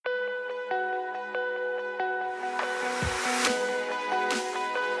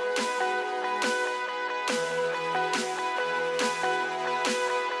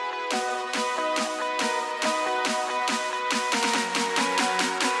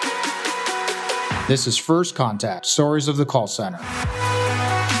This is First Contact, Stories of the Call Center.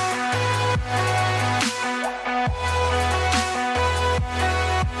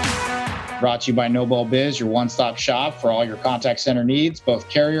 Brought to you by Nobel Biz, your one-stop shop for all your contact center needs, both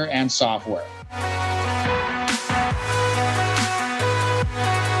carrier and software.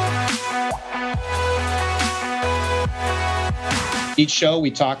 Each show, we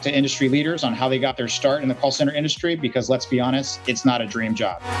talk to industry leaders on how they got their start in the call center industry, because let's be honest, it's not a dream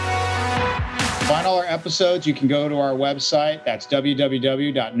job. To find all our episodes, you can go to our website. That's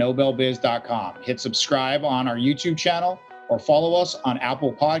www.nobelbiz.com. Hit subscribe on our YouTube channel or follow us on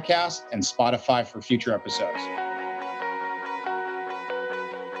Apple Podcasts and Spotify for future episodes.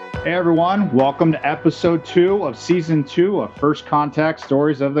 Hey everyone, welcome to episode 2 of season 2 of First Contact,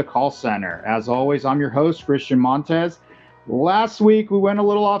 Stories of the Call Center. As always, I'm your host, Christian Montez. Last week, we went a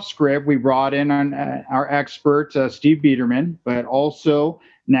little off script. We brought in our expert, Steve Biederman, but also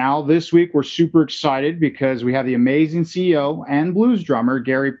now this week, we're super excited because we have the amazing CEO and blues drummer,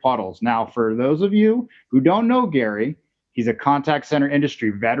 Gary Puddles. Now, for those of you who don't know Gary, he's a contact center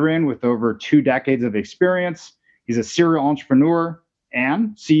industry veteran with over 2 decades of experience. He's a serial entrepreneur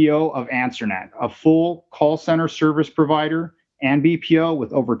and CEO of AnswerNet, a full call center service provider and BPO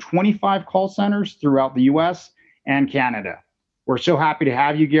with over 25 call centers throughout the U.S. and Canada. We're so happy to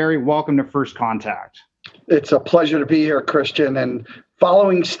have you, Gary. Welcome to First Contact. It's a pleasure to be here, Christian. And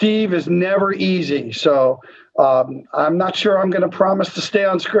following Steve is never easy. So I'm not sure I'm going to promise to stay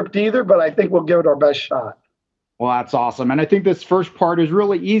on script either, but I think we'll give it our best shot. Well, that's awesome. And I think this first part is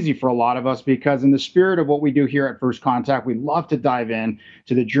really easy for a lot of us because in the spirit of what we do here at First Contact, we love to dive in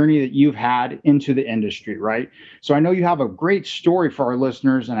to the journey that you've had into the industry, right? So I know you have a great story for our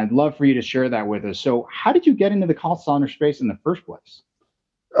listeners, and I'd love for you to share that with us. So how did you get into the call center space in the first place?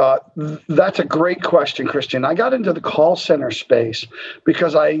 That's a great question, Christian. I got into the call center space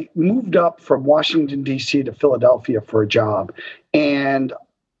because I moved up from Washington, D.C. to Philadelphia for a job. And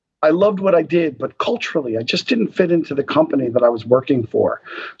I loved what I did, but culturally, I just didn't fit into the company that I was working for.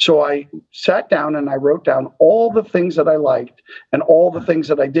 So I sat down and I wrote down all the things that I liked and all the things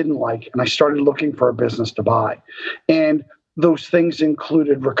that I didn't like. And I started looking for a business to buy. And those things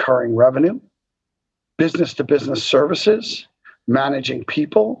included recurring revenue, business-to-business services, managing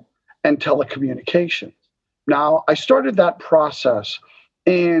people, and telecommunications. Now, I started that process,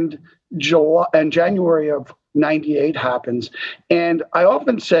 and January of 98 happens. And I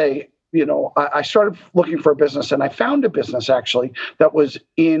often say, I started looking for a business, and I found a business actually that was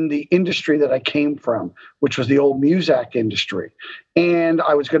in the industry that I came from, which was the old Muzak industry. And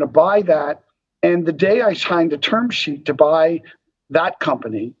I was going to buy that. And the day I signed a term sheet to buy that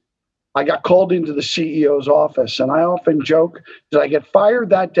company, I got called into the CEO's office. And I often joke, did I get fired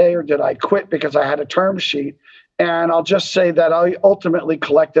that day or did I quit because I had a term sheet? And I'll just say that I ultimately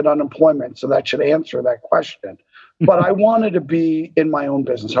collected unemployment. So that should answer that question. But I wanted to be in my own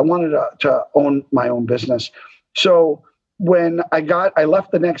business. I wanted to own my own business. So when I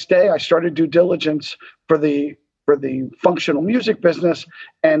left the next day, I started due diligence for the functional music business.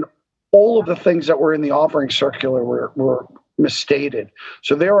 And all of the things that were in the offering circular were misstated.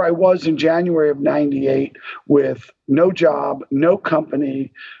 So there I was in January of 98 with no job, no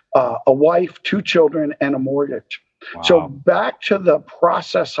company, a wife, 2 children, and a mortgage. Wow. So back to the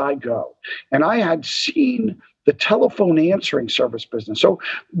process I go. And I had seen the telephone answering service business. So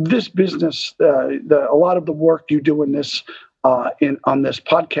this business, a lot of the work you do in this on this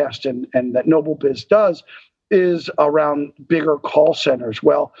podcast and that Nobel Biz does is around bigger call centers.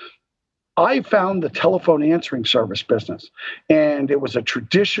 Well, I found the telephone answering service business, and it was a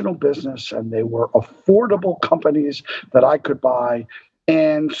traditional business, and they were affordable companies that I could buy.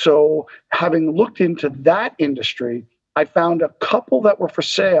 And so having looked into that industry, I found a couple that were for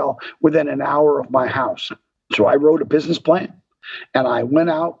sale within an hour of my house. So I wrote a business plan, and I went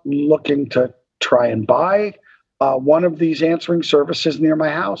out looking to try and buy one of these answering services near my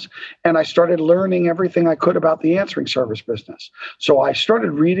house. And I started learning everything I could about the answering service business. So I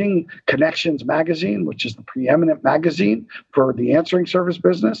started reading Connections Magazine, which is the preeminent magazine for the answering service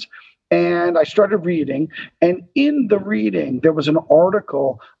business. And I started reading. And in the reading, there was an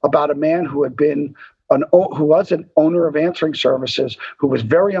article about a man who was an owner of answering services, who was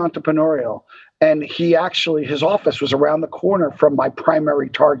very entrepreneurial. And his office was around the corner from my primary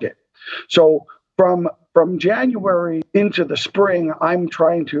target. So from January into the spring, I'm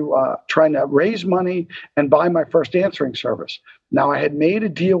trying to raise money and buy my first answering service. Now, I had made a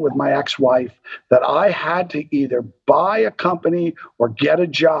deal with my ex-wife that I had to either buy a company or get a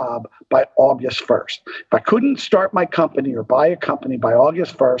job by August 1st. If I couldn't start my company or buy a company by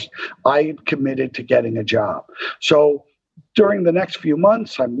August 1st, I committed to getting a job. So during the next few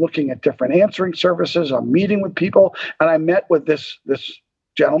months, I'm looking at different answering services. I'm meeting with people, and I met with this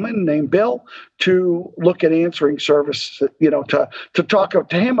gentleman named Bill to look at answering service, to talk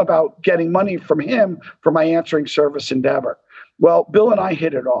to him about getting money from him for my answering service endeavor. Well, Bill and I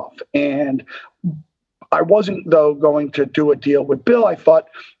hit it off, and I wasn't, though, going to do a deal with Bill. I thought,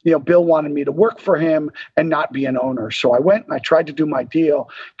 Bill wanted me to work for him and not be an owner. So I went and I tried to do my deal,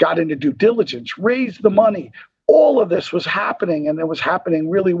 got into due diligence, raised the money. All of this was happening, and it was happening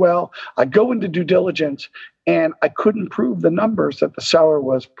really well. I go into due diligence, and I couldn't prove the numbers that the seller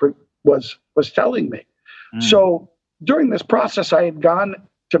was telling me. So during this process, I had gone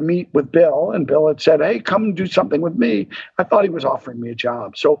to meet with Bill, and Bill had said, "Hey, come and do something with me." I thought he was offering me a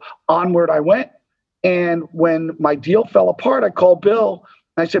job. So onward I went. And when my deal fell apart, I called Bill.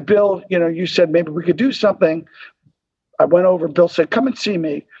 I said, "Bill, you said maybe we could do something." I went over. Bill said, "Come and see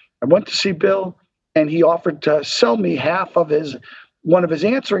me." I went to see Bill, and he offered to sell me half of one of his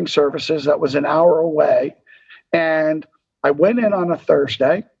answering services that was an hour away. And I went in on a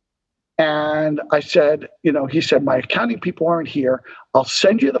Thursday, and I said, he said, "My accounting people aren't here. I'll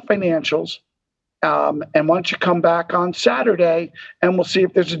send you the financials. And why don't you come back on Saturday, and we'll see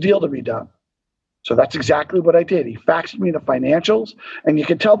if there's a deal to be done." So that's exactly what I did. He faxed me the financials, and you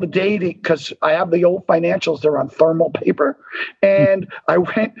can tell the date because I have the old financials. They're on thermal paper. And I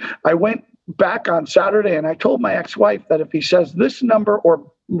went back on Saturday, and I told my ex-wife that if he says this number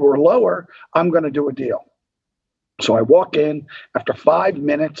or lower, I'm going to do a deal. So I walk in after 5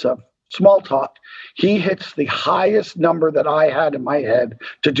 minutes of small talk. He hits the highest number that I had in my head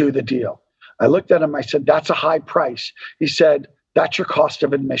to do the deal. I looked at him. I said, "That's a high price." He said, "That's your cost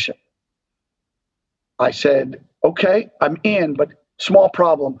of admission." I said, "Okay, I'm in, but small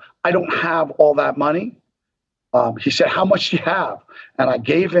problem. I don't have all that money." He said, "How much do you have?" And I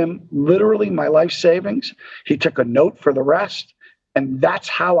gave him literally my life savings. He took a note for the rest. And that's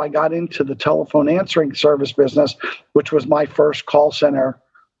how I got into the telephone answering service business, which was my first call center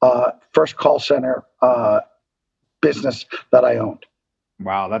business that I owned.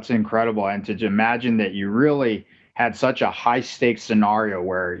 Wow, that's incredible. And to imagine that you really had such a high stakes scenario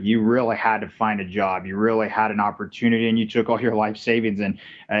where you really had to find a job, you really had an opportunity, and you took all your life savings. And,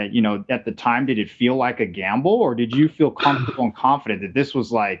 at the time, did it feel like a gamble, or did you feel comfortable and confident that this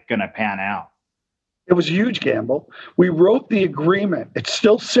was like going to pan out? It was a huge gamble. We wrote the agreement. It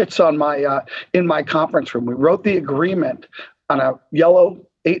still sits on my in my conference room. We wrote the agreement on a yellow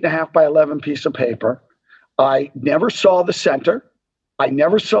 8.5 by 11 piece of paper. I never saw the center. I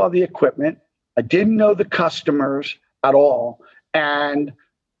never saw the equipment. I didn't know the customers at all. And,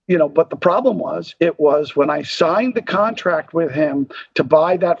 but the problem was, it was when I signed the contract with him to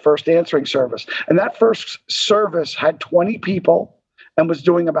buy that first answering service. And that first service had 20 people and was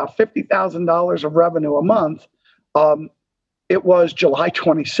doing about $50,000 of revenue a month. It was July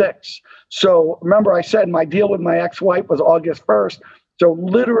 26th. So remember, I said my deal with my ex-wife was August 1st. So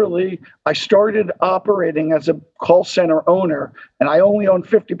literally, I started operating as a call center owner, and I only owned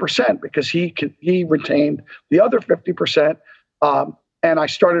 50% because he retained the other 50%. And I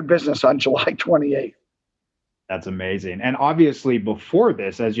started business on July 28th. That's amazing. And obviously, before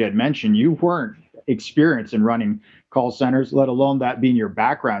this, as you had mentioned, you weren't experienced in running call centers, let alone that being your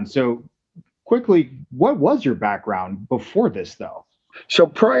background. So quickly, what was your background before this, though? So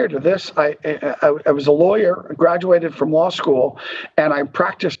prior to this, I was a lawyer, graduated from law school, and I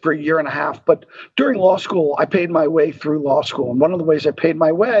practiced for a year and a half. But during law school, I paid my way through law school. And one of the ways I paid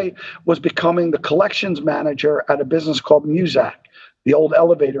my way was becoming the collections manager at a business called Muzak, the old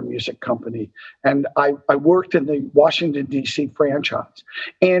elevator music company. And I worked in the Washington, D.C. franchise.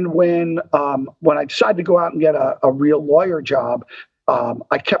 And when I decided to go out and get a real lawyer job,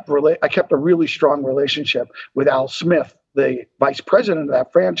 I kept a really strong relationship with Al Smith, the vice president of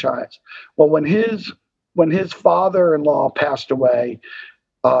that franchise. Well, when his father-in-law passed away,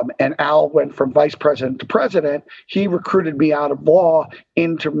 and Al went from vice president to president, he recruited me out of law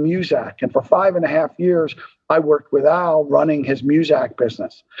into Muzak. And for 5.5 years, I worked with Al running his Muzak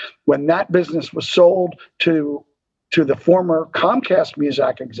business. When that business was sold to the former Comcast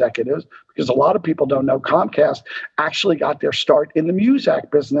Muzak executives, because a lot of people don't know Comcast actually got their start in the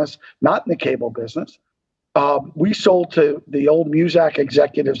Muzak business, not in the cable business. We sold to the old Muzak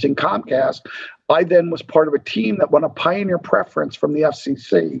executives in Comcast. I then was part of a team that won a pioneer preference from the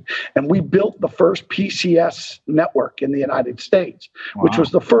FCC, and we built the first PCS network in the United States, wow, which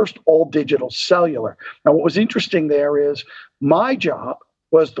was the first all-digital cellular. Now, what was interesting there is my job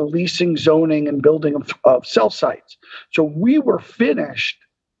was the leasing, zoning, and building of cell sites. So we were finished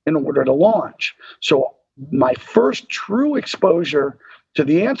in order to launch. So my first true exposure to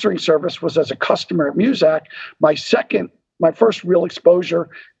the answering service was as a customer at Muzak. My second my first real exposure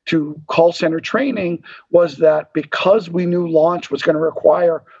to call center training was that because we knew launch was going to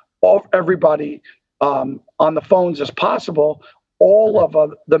require everybody on the phones as possible, all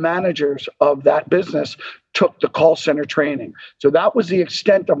of the managers of that business took the call center training. So that was the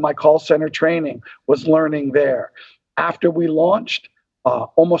extent of my call center training, was learning there. After we launched,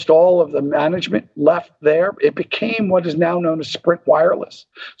 almost all of the management left there. It became what is now known as Sprint Wireless.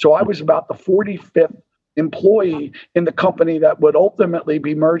 So I was about the 45th employee in the company that would ultimately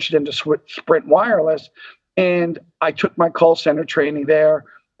be merged into Sprint Wireless. And I took my call center training there.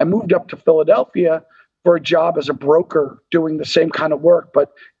 I moved up to Philadelphia for a job as a broker doing the same kind of work.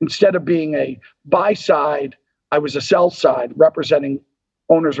 But instead of being a buy side, I was a sell side representing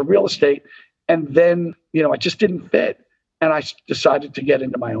owners of real estate. And then, I just didn't fit. And I decided to get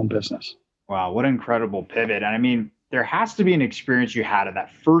into my own business. Wow, what an incredible pivot. And I mean, there has to be an experience you had at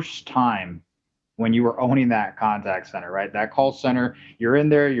that first time when you were owning that contact center, right? That call center, you're in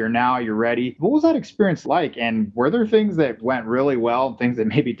there, you're ready. What was that experience like? And were there things that went really well and things that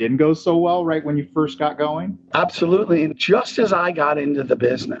maybe didn't go so well right when you first got going? Absolutely. And just as I got into the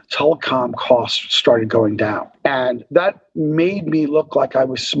business, telecom costs started going down. And that made me look like I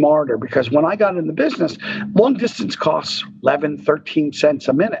was smarter, because when I got in the business, long distance costs 11, 13 cents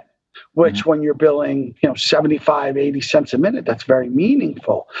a minute. Which when you're billing, 75, 80 cents a minute, that's very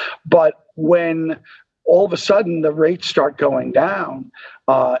meaningful. But when all of a sudden the rates start going down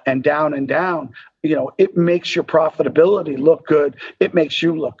and down and down, it makes your profitability look good. It makes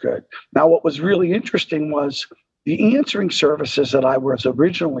you look good. Now, what was really interesting was the answering services that I was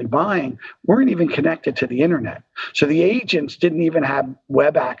originally buying weren't even connected to the internet. So the agents didn't even have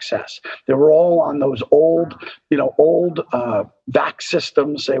web access. They were all on those old VAX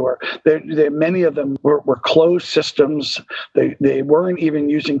systems. Many of them were closed systems. They weren't even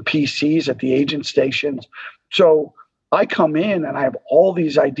using PCs at the agent stations. So I come in and I have all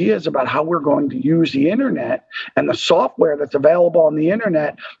these ideas about how we're going to use the internet and the software that's available on the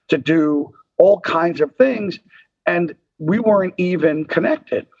internet to do all kinds of things. And we weren't even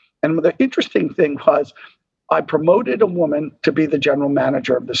connected. And the interesting thing was, I promoted a woman to be the general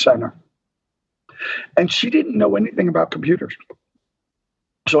manager of the center. And she didn't know anything about computers.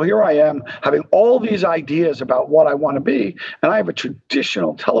 So here I am having all these ideas about what I want to be. And I have a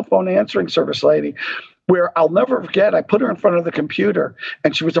traditional telephone answering service lady where I'll never forget, I put her in front of the computer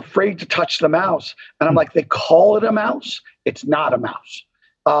and she was afraid to touch the mouse. And I'm like, they call it a mouse. It's not a mouse.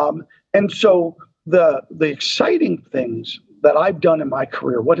 And so the exciting things that I've done in my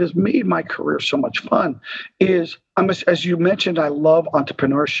career, what has made my career so much fun is, as you mentioned, I love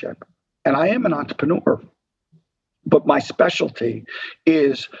entrepreneurship, and I am an entrepreneur. But my specialty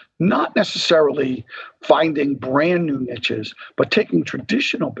is not necessarily finding brand new niches, but taking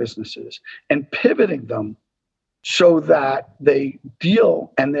traditional businesses and pivoting them so that they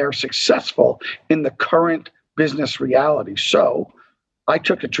deal and they're successful in the current business reality. So I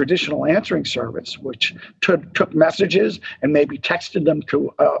took a traditional answering service, which took messages and maybe texted them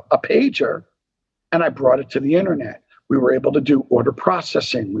to a pager, and I brought it to the internet. We were able to do order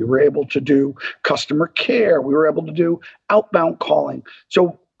processing. We were able to do customer care. We were able to do outbound calling.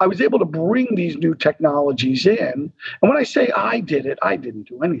 So I was able to bring these new technologies in. And when I say I did it, I didn't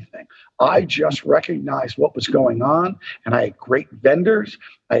do anything. I just recognized what was going on, and I had great vendors.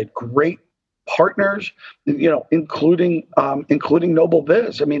 I had great partners, including Noble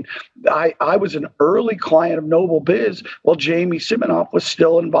Biz. I mean, I was an early client of Noble Biz while Jamie Siminoff was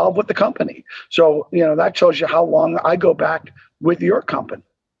still involved with the company. So, that shows you how long I go back with your company.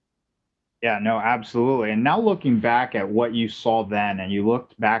 Yeah, no, absolutely. And now looking back at what you saw then and you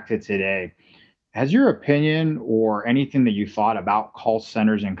looked back to today, has your opinion or anything that you thought about call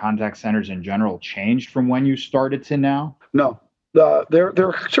centers and contact centers in general changed from when you started to now? No. There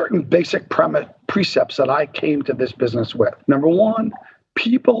are certain basic precepts that I came to this business with. Number one,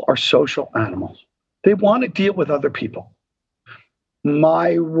 people are social animals. They want to deal with other people.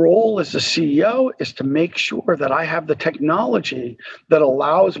 My role as a CEO is to make sure that I have the technology that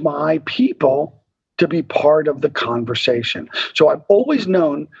allows my people to be part of the conversation. So I've always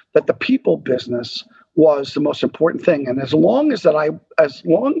known that the people business was the most important thing. And as long as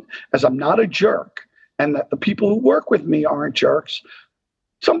I'm not a jerk, and that the people who work with me aren't jerks,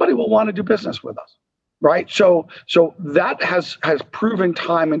 somebody will want to do business with us, right? So that has proven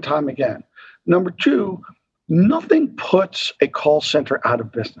time and time again. Number two, nothing puts a call center out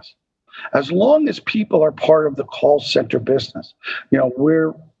of business. As long as people are part of the call center business,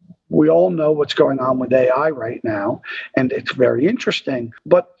 we all know what's going on with AI right now, and it's very interesting.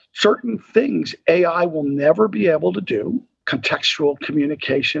 But certain things AI will never be able to do, contextual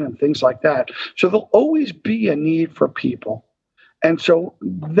communication and things like that. So there'll always be a need for people. And so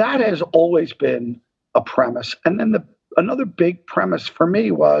that has always been a premise. And then another big premise for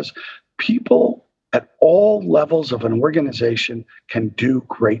me was people at all levels of an organization can do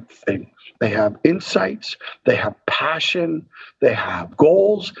great things. They have insights, they have passion, they have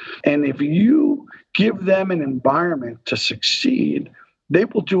goals. And if you give them an environment to succeed, they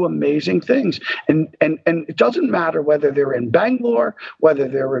will do amazing things. And it doesn't matter whether they're in Bangalore, whether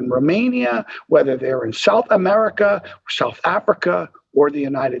they're in Romania, whether they're in South America, South Africa, or the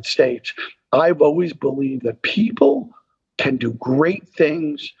United States. I've always believed that people can do great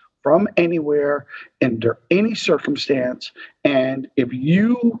things from anywhere, under any circumstance. And if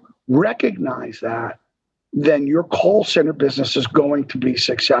you recognize that, then your call center business is going to be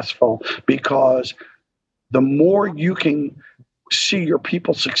successful, because the more you can see your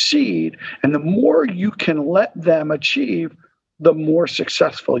people succeed and the more you can let them achieve, the more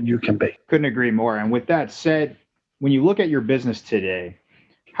successful you can be. Couldn't agree more. And with that said, when you look at your business today,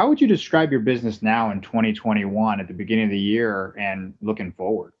 how would you describe your business now in 2021 at the beginning of the year and looking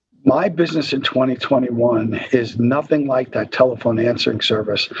forward? My business in 2021 is nothing like that telephone answering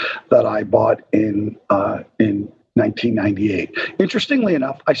service that I bought in 1998. Interestingly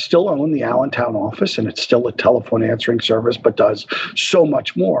enough, I still own the Allentown office, and it's still a telephone answering service, but does so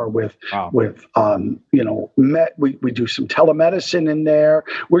much more with we do some telemedicine in there.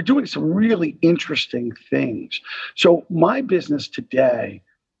 We're doing some really interesting things. So my business today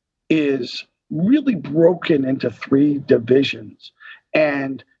is really broken into three divisions.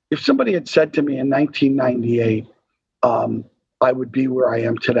 And if somebody had said to me in 1998, I would be where I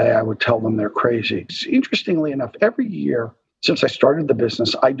am today, I would tell them they're crazy. Interestingly enough, every year since I started the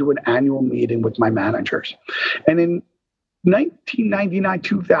business, I do an annual meeting with my managers. And in 1999,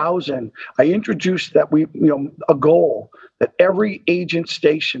 2000, I introduced that a goal that every agent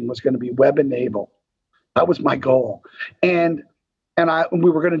station was going to be web enabled. That was my goal. And we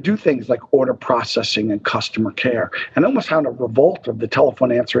were going to do things like order processing and customer care, and I almost had a revolt of the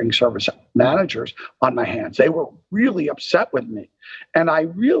telephone answering service managers on my hands. They were really upset with me. And I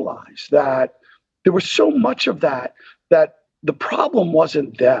realized that there was so much of that the problem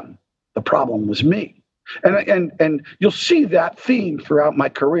wasn't them. The problem was me. And you'll see that theme throughout my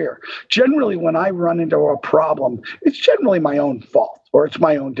career. Generally, when I run into a problem, it's generally my own fault or it's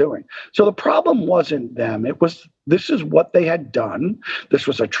my own doing. So the problem wasn't them. This is what they had done. This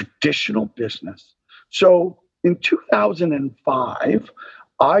was a traditional business. So in 2005,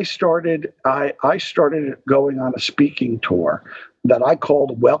 I started going on a speaking tour that I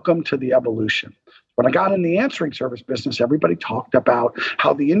called Welcome to the Evolution. When I got in the answering service business, everybody talked about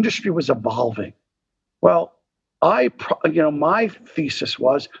how the industry was evolving. Well, my thesis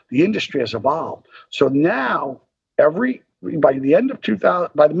was the industry has evolved. So now by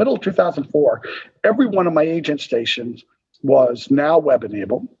the middle of 2004, every one of my agent stations was now web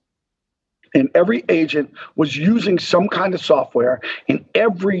enabled. And every agent was using some kind of software in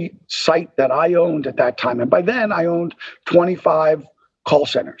every site that I owned at that time. And by then I owned 25 call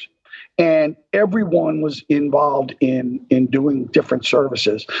centers. And everyone was involved in doing different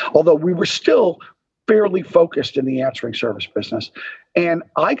services, although we were still fairly focused in the answering service business. And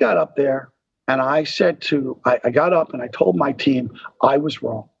I got up there and I got up and I told my team I was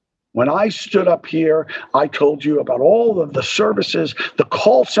wrong. When I stood up here, I told you about all of the services, the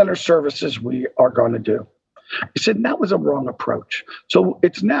call center services we are going to do. I said, that was a wrong approach. So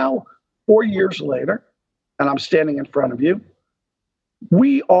it's now 4 years later, and I'm standing in front of you.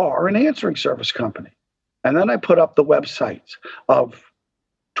 We are an answering service company. And then I put up the websites of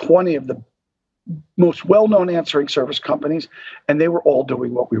 20 of the most well-known answering service companies, and they were all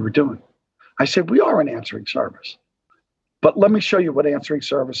doing what we were doing. I said, we are an answering service, but let me show you what answering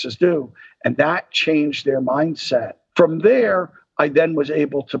services do. And that changed their mindset. From there, I then was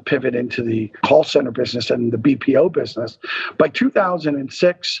able to pivot into the call center business and the BPO business. By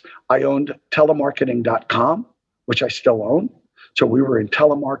 2006, I owned telemarketing.com, which I still own. So we were in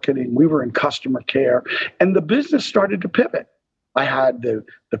telemarketing, we were in customer care, and the business started to pivot. I had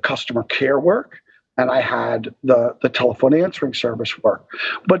the customer care work, and I had the telephone answering service work.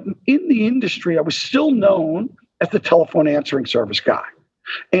 But in the industry, I was still known as the telephone answering service guy.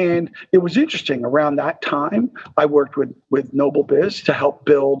 And it was interesting. Around that time, I worked with NobleBiz to help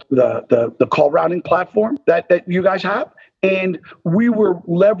build the call routing platform that you guys have. And we were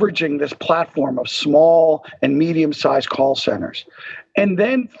leveraging this platform of small and medium-sized call centers. And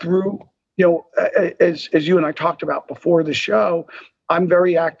then through, as you and I talked about before the show, I'm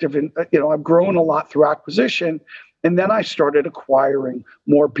very active in, I've grown a lot through acquisition. And then I started acquiring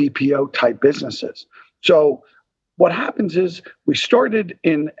more BPO type businesses. So what happens is we started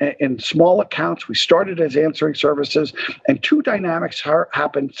in small accounts, we started as answering services, and two dynamics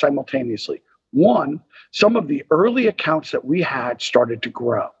happened simultaneously. One, some of the early accounts that we had started to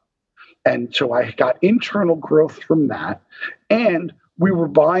grow. And so I got internal growth from that. And we were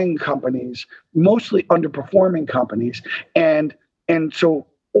buying companies, mostly underperforming companies. And so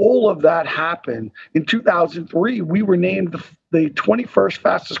all of that happened. In 2003, we were named the 21st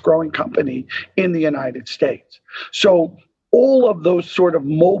fastest growing company in the United States. So all of those sort of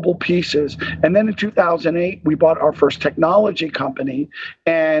mobile pieces. And then in 2008, we bought our first technology company,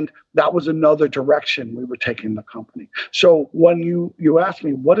 and that was another direction we were taking the company. So when you ask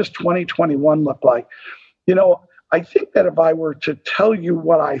me, what does 2021 look like? I think that if I were to tell you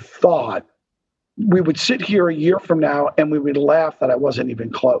what I thought, we would sit here a year from now and we would laugh that I wasn't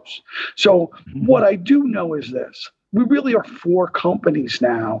even close. So what I do know is this. We really are four companies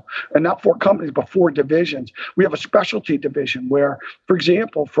now, and not four companies, but four divisions. We have a specialty division where, for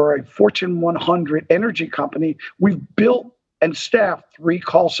example, for a Fortune 100 energy company, we've built and staffed 3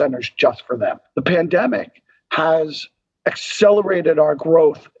 call centers just for them. The pandemic has accelerated our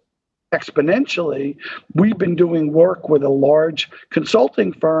growth exponentially. We've been doing work with a large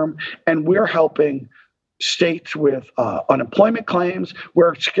consulting firm, and we're helping states with unemployment claims.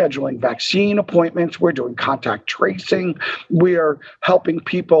 We're scheduling vaccine appointments. We're doing contact tracing. We're helping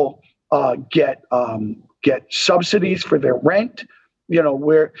people get subsidies for their rent.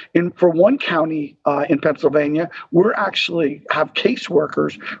 We're for one county in Pennsylvania, we're actually have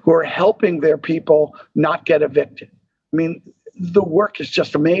caseworkers who are helping their people not get evicted. I mean, the work is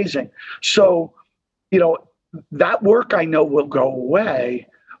just amazing. So, that work I know will go away,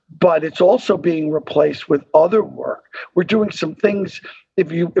 but it's also being replaced with other work. We're doing some things.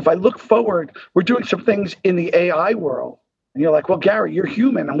 If I look forward, we're doing some things in the AI world. And you're like, well, Gary, you're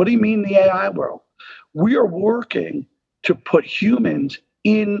human. And what do you mean the AI world? We are working to put humans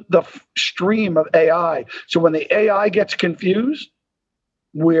in the stream of AI. So when the AI gets confused,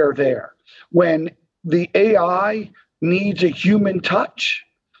 we're there. When the AI needs a human touch,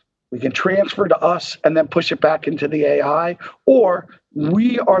 we can transfer to us and then push it back into the AI, or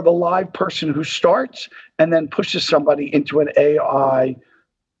we are the live person who starts and then pushes somebody into an AI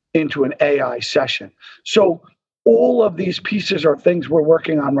session. So all of these pieces are things we're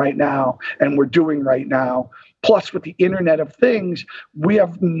working on right now and we're doing right now. Plus, with the Internet of Things, we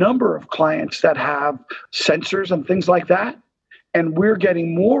have a number of clients that have sensors and things like that. And we're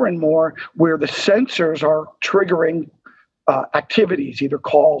getting more and more where the sensors are triggering activities, either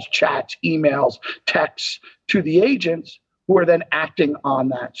calls, chats, emails, texts to the agents who are then acting on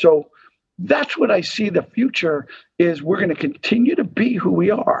that. So that's what I see the future is. We're going to continue to be who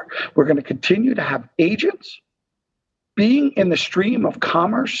we are. We're going to continue to have agents being in the stream of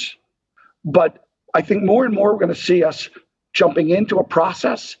commerce. But I think more and more we're going to see us jumping into a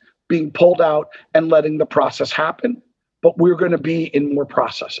process, being pulled out and letting the process happen. But we're going to be in more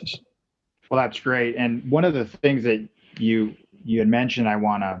processes. Well, that's great. And one of the things that you had mentioned I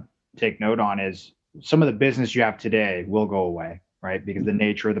want to take note on is some of the business you have today will go away, right? Because the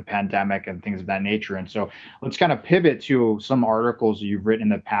nature of the pandemic and things of that nature. And so let's kind of pivot to some articles you've written in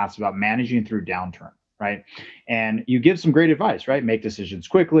the past about managing through downturn, right? And you give some great advice, right? Make decisions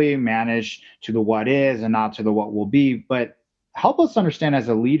quickly, manage to the what is and not to the what will be. But help us understand as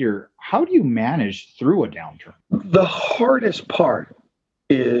a leader, how do you manage through a downturn? The hardest part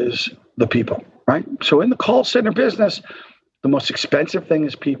is the people, right? So in the call center business, the most expensive thing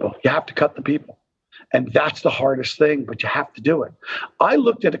is people. You have to cut the people. And that's the hardest thing, but you have to do it. I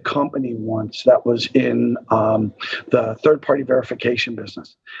looked at a company once that was in the third-party verification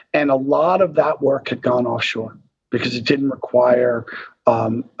business. And a lot of that work had gone offshore because it didn't require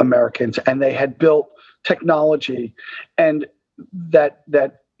Americans. And they had built technology and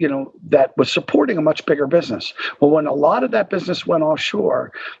that was supporting a much bigger business. Well, when a lot of that business went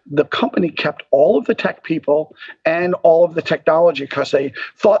offshore, the company kept all of the tech people and all of the technology because they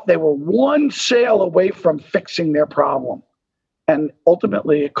thought they were one sale away from fixing their problem. And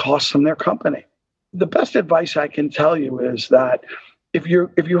ultimately, it cost them their company. The best advice I can tell you is that if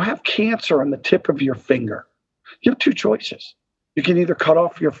you have cancer on the tip of your finger, you have two choices. You can either cut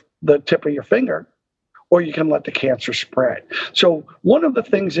off the tip of your finger, or you can let the cancer spread. So one of the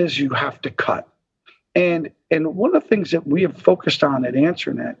things is you have to cut. And one of the things that we have focused on at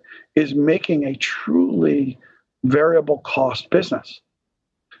AnswerNet is making a truly variable cost business.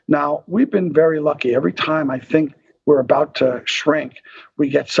 Now, we've been very lucky. Every time I think we're about to shrink, we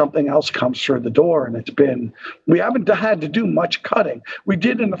get something else comes through the door. And we haven't had to do much cutting. We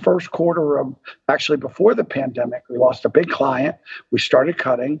did in the first quarter of, actually before the pandemic, we lost a big client. We started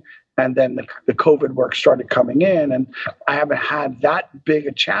cutting. And then the COVID work started coming in, and I haven't had that big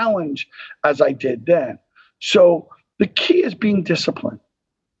a challenge as I did then. So the key is being disciplined.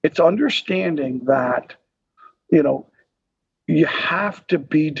 It's understanding that, you have to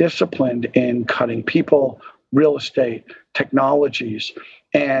be disciplined in cutting people, real estate, technologies.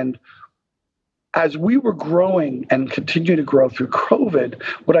 And as we were growing and continue to grow through COVID,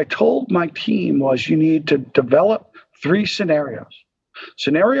 what I told my team was you need to develop 3 scenarios.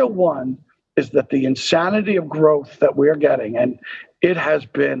 Scenario 1 is that the insanity of growth that we're getting, and it has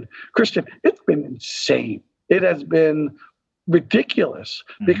been, Christian, it's been insane. It has been ridiculous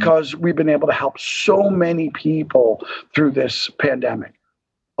because we've been able to help so many people through this pandemic.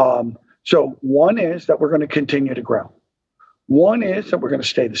 So one is that we're going to continue to grow. One is that we're going to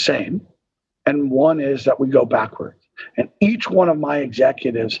stay the same. And one is that we go backwards. And each one of my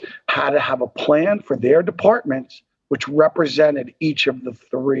executives had to have a plan for their departments, which represented each of the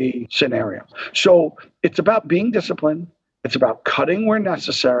 3 scenarios. So it's about being disciplined. It's about cutting where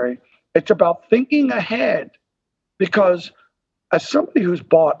necessary. It's about thinking ahead, because as somebody who's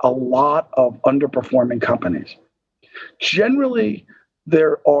bought a lot of underperforming companies, generally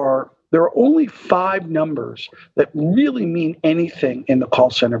there are only 5 numbers that really mean anything in the call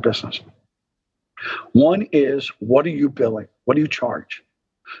center business. One is, what are you billing? What do you charge?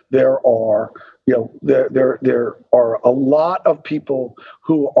 There are a lot of people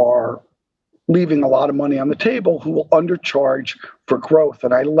who are leaving a lot of money on the table who will undercharge for growth.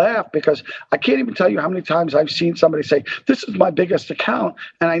 And I laugh because I can't even tell you how many times I've seen somebody say, this is my biggest account,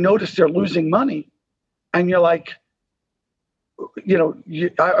 and I notice they're losing money. And you're like,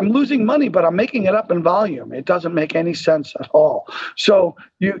 I'm losing money, but I'm making it up in volume. It doesn't make any sense at all. So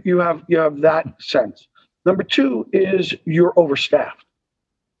you have that sense. Number 2 is you're overstaffed.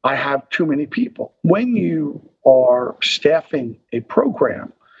 I have too many people. When you are staffing a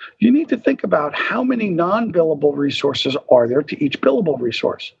program, you need to think about how many non-billable resources are there to each billable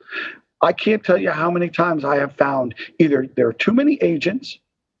resource. I can't tell you how many times I have found either there are too many agents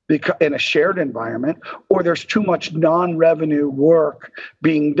in a shared environment, or there's too much non-revenue work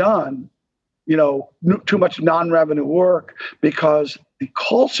being done, too much non-revenue work, because the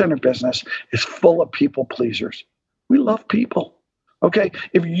call center business is full of people pleasers. We love people. Okay.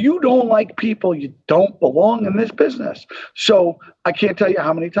 If you don't like people, you don't belong in this business. So I can't tell you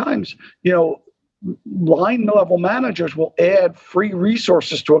how many times, line level managers will add free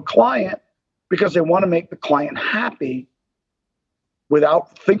resources to a client because they want to make the client happy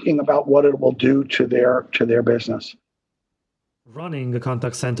without thinking about what it will do to their business. Running a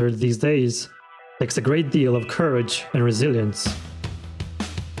contact center these days takes a great deal of courage and resilience.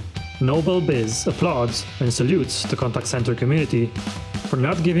 Noble Biz applauds and salutes the contact center community for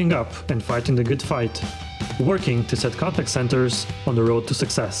not giving up and fighting the good fight, working to set contact centers on the road to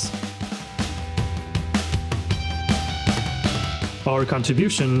success. Our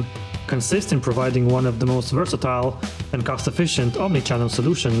contribution consists in providing one of the most versatile and cost-efficient omnichannel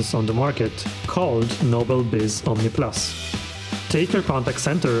solutions on the market, called Noble Biz Omni Plus. Take your contact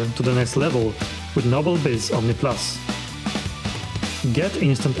center to the next level with Noble Biz Omni Plus. Get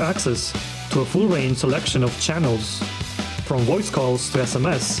instant access to a full range selection of channels, from voice calls to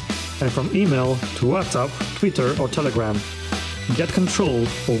SMS, and from email to WhatsApp, Twitter, or Telegram. Get control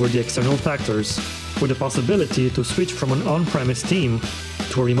over the external factors, with the possibility to switch from an on-premise team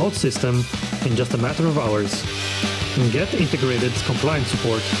to a remote system in just a matter of hours. And get integrated compliance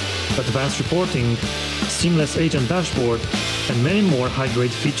support, advanced reporting, seamless agent dashboard, and many more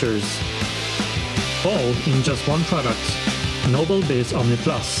high-grade features. All in just one product, Noble Biz Omni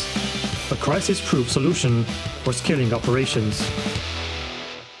Plus, a crisis-proof solution for scaling operations.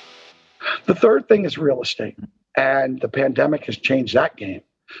 The third thing is real estate, and the pandemic has changed that game.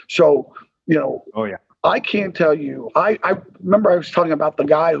 So, Oh yeah. I can't tell you. I remember I was talking about the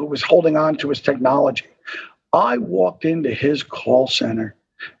guy who was holding on to his technology. I walked into his call center,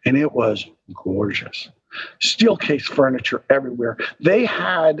 and it was gorgeous. Steel case furniture everywhere. They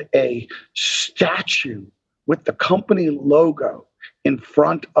had a statue with the company logo in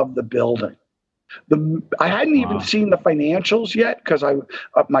front of the building. I hadn't even seen the financials yet because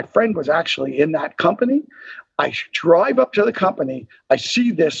my friend was actually in that company. I drive up to the company. I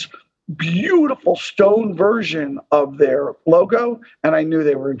see this beautiful stone version of their logo, and I knew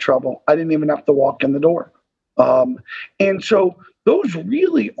they were in trouble. I didn't even have to walk in the door. And so those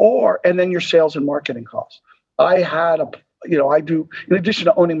really are, and then your sales and marketing costs. I had I do, in addition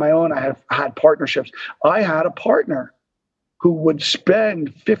to owning my own, I have had partnerships. I had a partner who would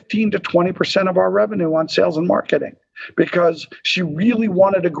spend 15 to 20% of our revenue on sales and marketing because she really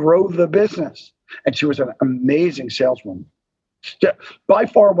wanted to grow the business. And she was an amazing saleswoman. by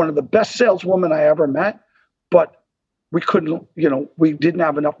far one of the best saleswomen I ever met, but we couldn't, we didn't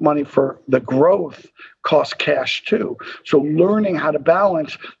have enough money for the growth, cost cash too. So learning how to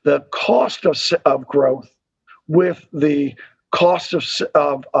balance the cost of growth with the cost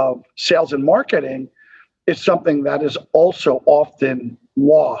of sales and marketing is something that is also often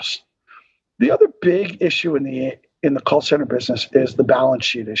lost. The other big issue in the call center business is the balance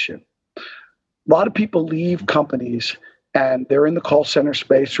sheet issue. A lot of people leave companies and they're in the call center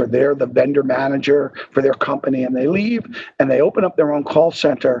space, or they're the vendor manager for their company, and they leave and they open up their own call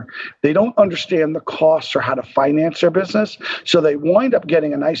center. They don't understand the costs or how to finance their business. So they wind up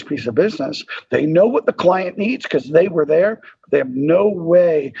getting a nice piece of business. They know what the client needs because they were there, but they have no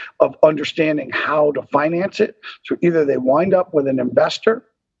way of understanding how to finance it. So either they wind up with an investor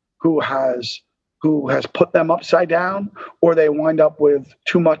who has put them upside down, or they wind up with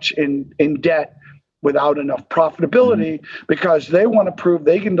too much in debt without enough profitability, because they want to prove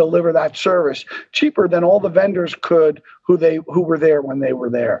they can deliver that service cheaper than all the vendors could who were there when they were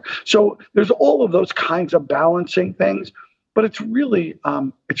there. So there's all of those kinds of balancing things, but it's really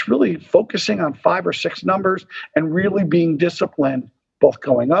focusing on 5 or 6 numbers and really being disciplined, both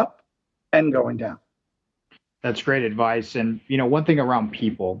going up and going down. That's great advice. And, one thing around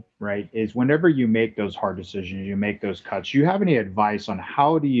people, right, is whenever you make those hard decisions, you make those cuts, you have any advice on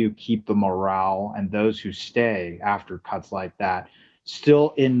how do you keep the morale and those who stay after cuts like that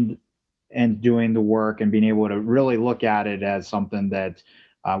still in and doing the work and being able to really look at it as something that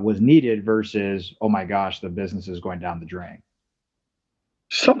was needed versus, oh my gosh, the business is going down the drain?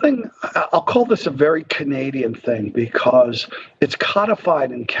 I'll call this a very Canadian thing because it's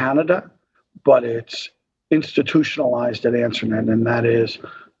codified in Canada, but it's institutionalized at Answernet, and that is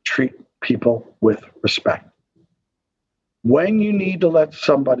treat people with respect. When you need to let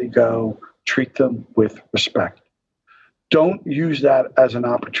somebody go, treat them with respect. Don't use that as an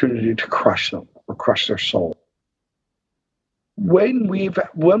opportunity to crush them or crush their soul. When we've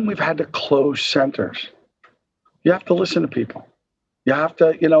had to close centers, you have to listen to people. You have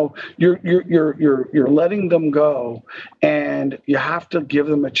to, you're letting them go, and you have to give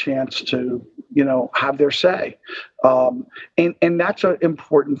them a chance to, have their say. And that's an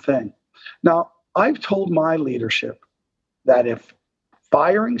important thing. Now, I've told my leadership that if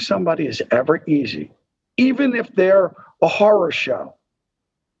firing somebody is ever easy, even if they're a horror show,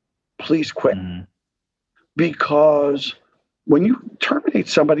 please quit. Because when you terminate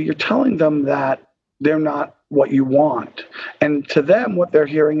somebody, you're telling them that they're not what you want. And to them, what they're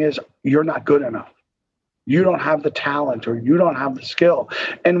hearing is, you're not good enough. You don't have the talent, or you don't have the skill.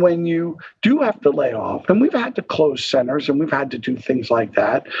 And when you do have to lay off, and we've had to close centers and we've had to do things like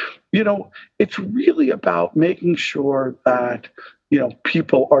that, it's really about making sure that,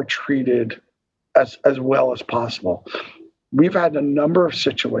 people are treated as well as possible. We've had a number of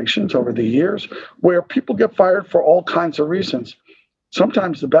situations over the years where people get fired for all kinds of reasons.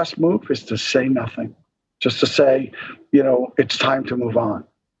 Sometimes the best move is to say nothing, just to say, it's time to move on.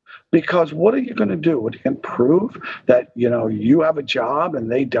 Because what are you going to do? What are you going to prove that, you have a job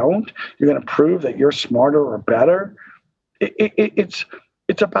and they don't? You're going to prove that you're smarter or better? It's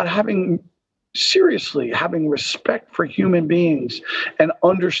about having respect for human beings and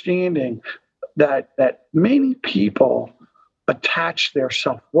understanding that many people attach their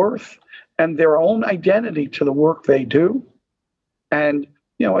self-worth and their own identity to the work they do. And,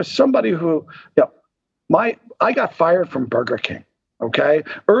 as somebody who, I got fired from Burger King. Okay.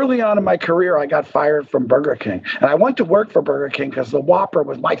 Early on in my career, I got fired from Burger King, and I went to work for Burger King because the Whopper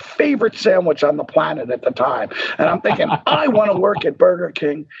was my favorite sandwich on the planet at the time. And I'm thinking, I want to work at Burger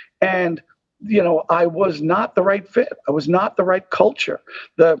King. And, I was not the right fit. I was not the right culture.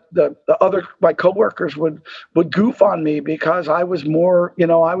 My coworkers would goof on me because I was more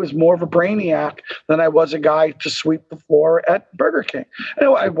of a brainiac than I was a guy to sweep the floor at Burger King.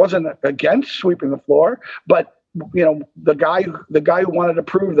 I wasn't against sweeping the floor, but the guy who wanted to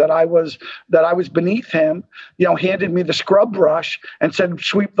prove that I was beneath him, handed me the scrub brush and said,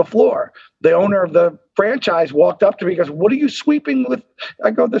 sweep the floor. The owner of the franchise walked up to me and goes, what are you sweeping with?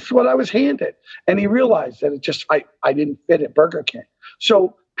 I go, this is what I was handed. And he realized that I didn't fit at Burger King.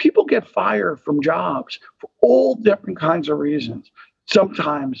 So people get fired from jobs for all different kinds of reasons.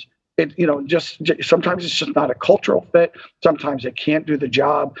 Sometimes sometimes it's just not a cultural fit. Sometimes they can't do the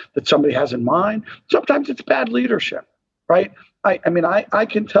job that somebody has in mind. Sometimes it's bad leadership, right? I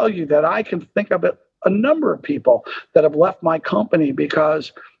can tell you that I can think of a number of people that have left my company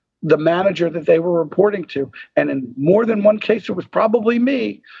because the manager that they were reporting to, and in more than one case, it was probably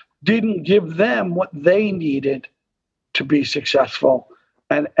me, didn't give them what they needed to be successful.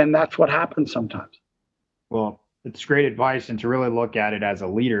 And that's what happens sometimes. Well, It's great advice, and to really look at it as a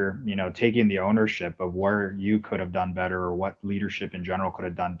leader, taking the ownership of where you could have done better or what leadership in general could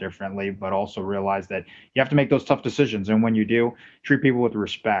have done differently, but also realize that you have to make those tough decisions. And when you do, treat people with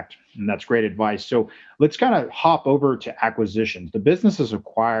respect. And that's great advice. So let's kind of hop over to acquisitions. The business has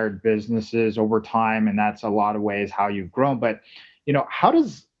acquired businesses over time, and that's a lot of ways how you've grown. But, how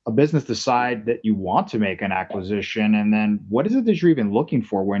does a business decide that you want to make an acquisition? And then what is it that you're even looking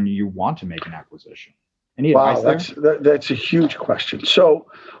for when you want to make an acquisition? Any Wow, advice there? that's a huge question. So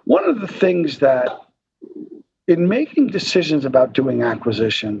one of the things that in making decisions about doing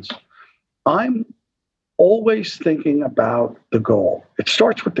acquisitions, I'm always thinking about the goal. It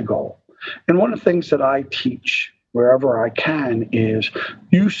starts with the goal. And one of the things that I teach wherever I can is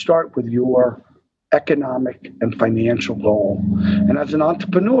you start with your economic and financial goal. And as an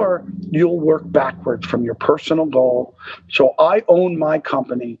entrepreneur, you'll work backwards from your personal goal. So I own my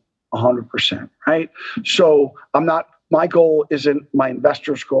company 100%, right? So my goal isn't my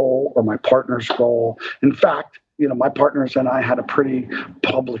investor's goal or my partner's goal. In fact, my partners and I had a pretty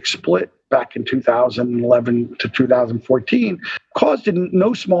public split back in 2011 to 2014, caused in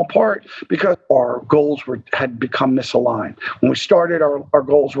no small part because our goals had become misaligned. When we started, our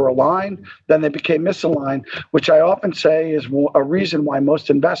goals were aligned, then they became misaligned, which I often say is a reason why most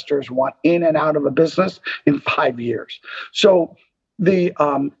investors want in and out of a business in 5 years. So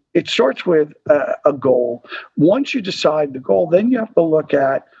it starts with a goal. Once you decide the goal, then you have to look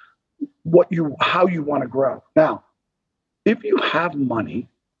at how you want to grow. Now, if you have money,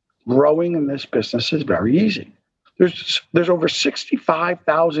 growing in this business is very easy. There's over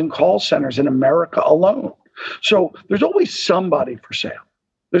 65,000 call centers in America alone. So there's always somebody for sale.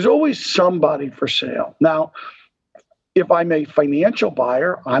 There's always somebody for sale. Now, if I'm a financial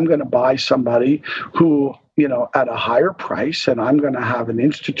buyer, I'm going to buy somebody who, at a higher price, and I'm going to have an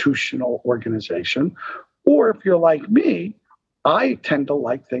institutional organization. Or if you're like me, I tend to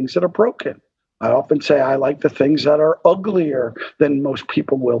like things that are broken. I often say I like the things that are uglier than most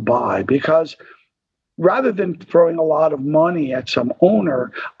people will buy, because rather than throwing a lot of money at some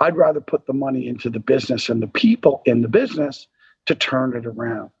owner, I'd rather put the money into the business and the people in the business to turn it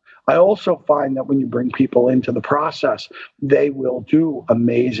around. I also find that when you bring people into the process, they will do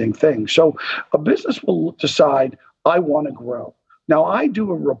amazing things. So a business will decide, I want to grow. Now, I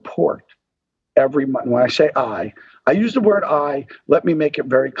do a report every month. When I say I use the word I, let me make it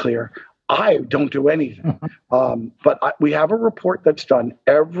very clear. I don't do anything. But we have a report that's done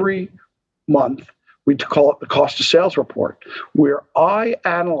every month. We call it the cost of sales report, where I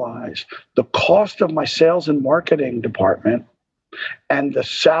analyze the cost of my sales and marketing department and the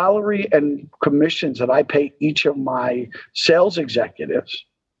salary and commissions that I pay each of my sales executives.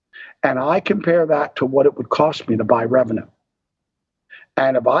 And I compare that to what it would cost me to buy revenue.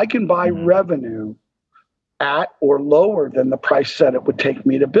 And if I can buy revenue at or lower than the price that it would take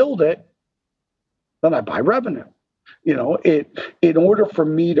me to build it, then I buy revenue. In order for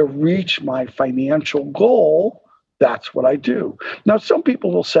me to reach my financial goal, that's what I do. Now, some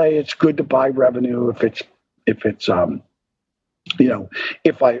people will say it's good to buy revenue if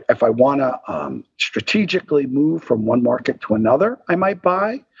I want to strategically move from one market to another, I might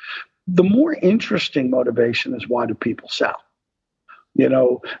buy. The more interesting motivation is, why do people sell?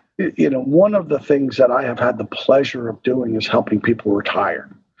 One of the things that I have had the pleasure of doing is helping people retire,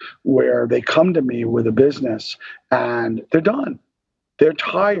 where they come to me with a business and they're done. They're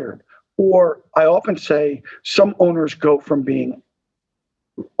tired. Or I often say some owners go from being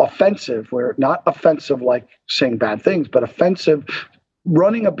offensive, where not offensive like saying bad things, but offensive,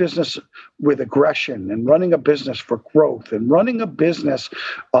 running a business with aggression and running a business for growth and running a business,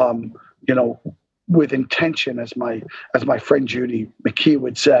 with intention, as my friend Judy McKee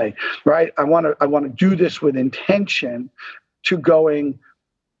would say, right? I want to do this with intention, to going,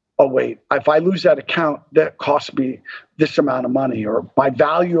 oh, wait, if I lose that account, that costs me this amount of money, or my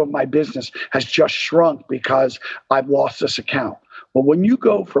value of my business has just shrunk because I've lost this account. Well, when you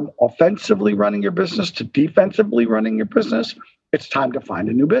go from offensively running your business to defensively running your business, it's time to find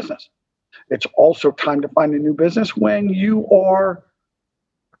a new business. It's also time to find a new business when you are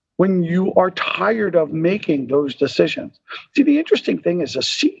tired of making those decisions. See, the interesting thing is, a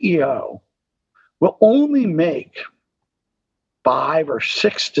CEO will only make 5 or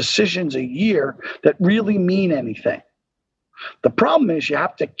 6 decisions a year that really mean anything. The problem is you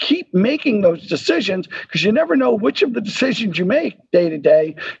have to keep making those decisions, because you never know which of the decisions you make day to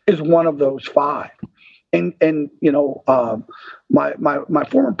day is one of those 5. My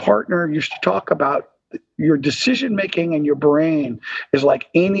former partner used to talk about your decision making and your brain is like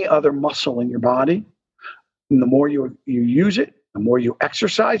any other muscle in your body. And the more you use it, the more you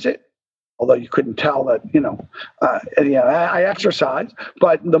exercise it, although you couldn't tell that, I exercise,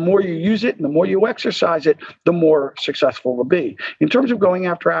 but the more you use it and the more you exercise it, the more successful it'll be. In terms of going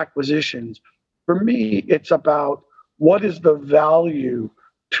after acquisitions, for me, it's about what is the value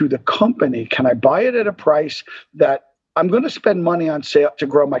to the company? Can I buy it at a price that I'm going to spend money on sale to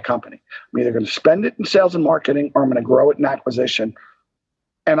grow my company? I'm either going to spend it in sales and marketing or I'm going to grow it in acquisition.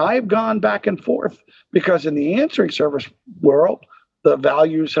 And I've gone back and forth because in the answering service world, the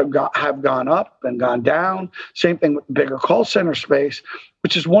values have gone up and gone down. Same thing with the bigger call center space,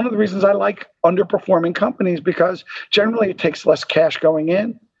 which is one of the reasons I like underperforming companies, because generally it takes less cash going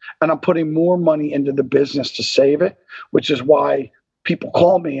in and I'm putting more money into the business to save it, which is why people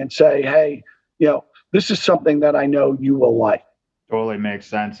call me and say, hey, this is something that I know you will like. Totally makes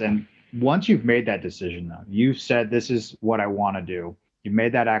sense. And once you've made that decision, though, you said this is what I want to do. You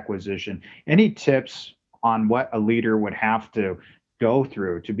made that acquisition. Any tips on what a leader would have to go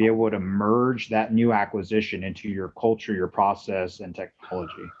through to be able to merge that new acquisition into your culture, your process, and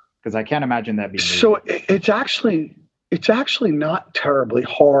technology? Because I can't imagine that being easy. So it's actually not terribly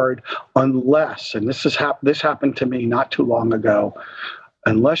hard unless, and this happened to me not too long ago,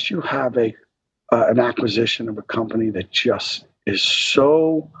 unless you have an acquisition of a company that just is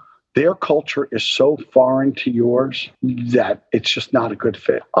so, their culture is so foreign to yours that it's just not a good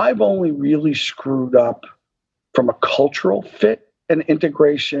fit. I've only really screwed up from a cultural fit and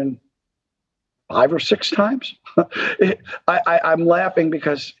integration 5 or 6 times. I'm laughing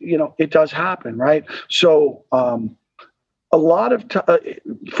because, it does happen, right? So a lot of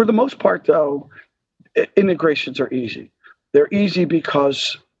for the most part, though, integrations are easy. They're easy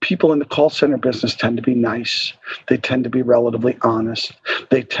because people in the call center business tend to be nice. They tend to be relatively honest.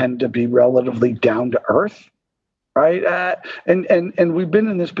 They tend to be relatively down to earth, right? And we've been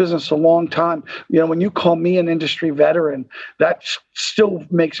in this business a long time. When you call me an industry veteran, that still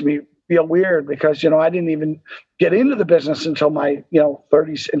makes me feel weird because, I didn't even get into the business until my,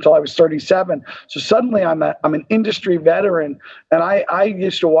 30s, until I was 37. So suddenly I'm an industry veteran, and I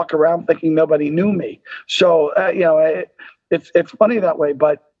used to walk around thinking nobody knew me. So, it's funny that way,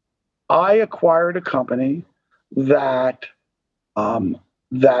 but I acquired a company that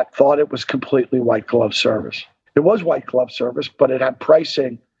thought it was completely white glove service. It was white glove service, but it had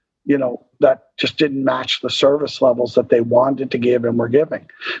pricing, that just didn't match the service levels that they wanted to give and were giving.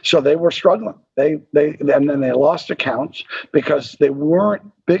 So they were struggling. And then they lost accounts because they weren't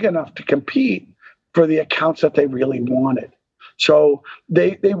big enough to compete for the accounts that they really wanted. So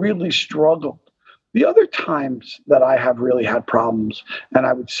they really struggled. The other times that I have really had problems, and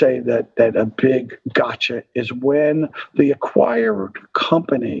I would say that a big gotcha is when the acquired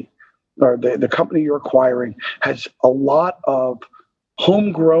company or the company you're acquiring has a lot of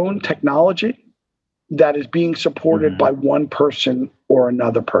homegrown technology that is being supported by one person or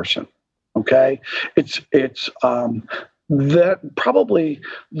another person. Okay, it's that probably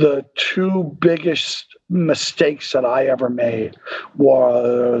the 2 biggest mistakes that I ever made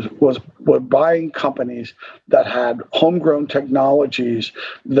was buying companies that had homegrown technologies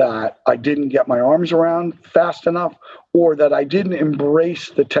that I didn't get my arms around fast enough, or that I didn't embrace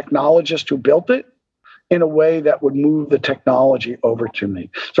the technologist who built it in a way that would move the technology over to me.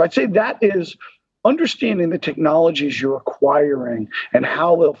 So I'd say that is understanding the technologies you're acquiring and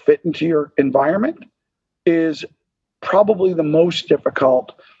how they'll fit into your environment is probably the most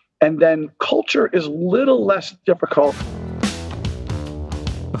difficult. And then culture is a little less difficult.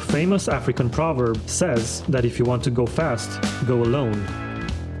 A famous African proverb says that if you want to go fast, go alone.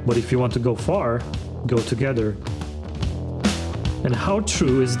 But if you want to go far, go together. And how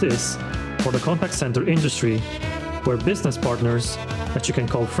true is this for the contact center industry, where business partners that you can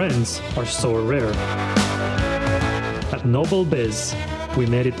call friends are so rare? At Noble Biz, we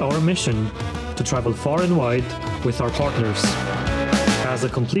made it our mission to travel far and wide with our partners. As a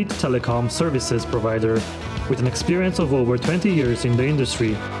complete telecom services provider with an experience of over 20 years in the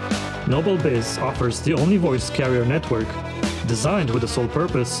industry, Noble Biz offers the only voice carrier network designed with the sole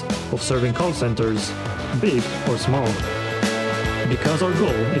purpose of serving call centers, big or small. Because our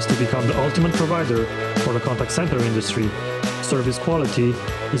goal is to become the ultimate provider for the contact center industry, service quality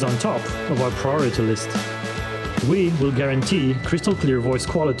is on top of our priority list. We will guarantee crystal clear voice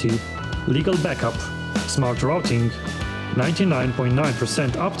quality, legal backup, smart routing,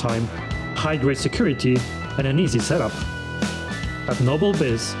 99.9% uptime, high-grade security, and an easy setup. At Noble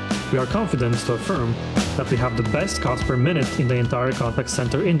Biz, we are confident to affirm that we have the best cost per minute in the entire contact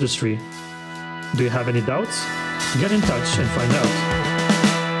center industry. Do you have any doubts? Get in touch and find out.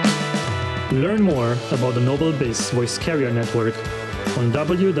 Learn more about the Noble Biz Voice Carrier Network on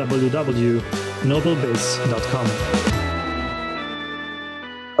www.noblebiz.com.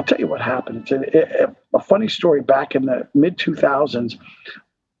 I'll tell you what happened. It's a funny story. Back in the mid 2000s,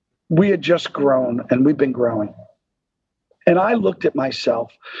 we had just grown, and we've been growing. And I looked at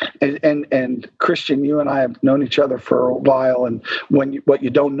myself, and Christian, you and I have known each other for a while. And what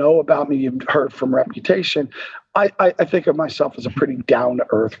you don't know about me, you've heard from reputation. I think of myself as a pretty down to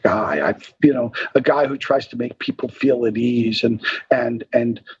earth guy. A guy who tries to make people feel at ease. And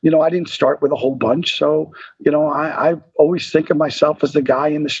I didn't start with a whole bunch. So, I always think of myself as the guy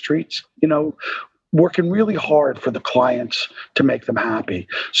in the streets, working really hard for the clients to make them happy.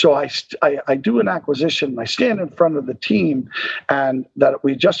 So I do an acquisition. I stand in front of the team and that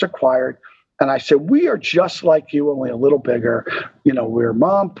we just acquired. And I said, we are just like you, only a little bigger. We're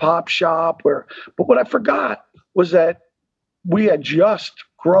mom, pop shop. But what I forgot was that we had just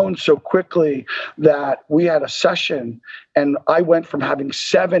grown so quickly that we had a session, and I went from having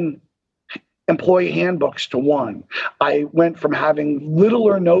 7 employee handbooks to 1. I went from having little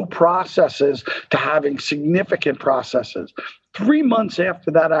or no processes to having significant processes. 3 months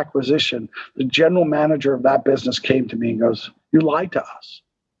after that acquisition, the general manager of that business came to me and goes, "You lied to us."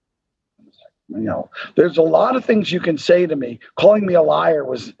 There's a lot of things you can say to me. Calling me a liar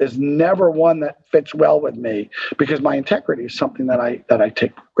is never one that fits well with me, because my integrity is something that I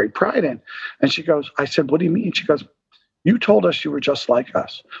take great pride in. And I said, "What do you mean?" She goes, "You told us you were just like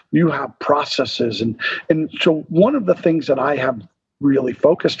us. You have processes." And so one of the things that I have really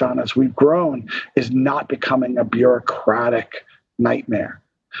focused on as we've grown is not becoming a bureaucratic nightmare.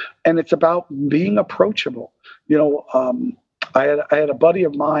 And it's about being approachable. I had a buddy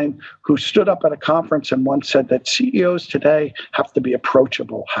of mine who stood up at a conference and once said that CEOs today have to be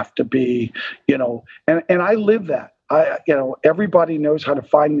approachable, have to be, and I live that. Everybody knows how to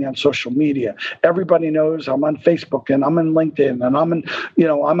find me on social media. Everybody knows I'm on Facebook and I'm on LinkedIn and I'm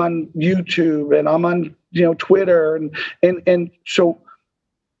on YouTube and I'm on, Twitter. And so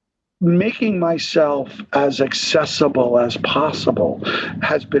making myself as accessible as possible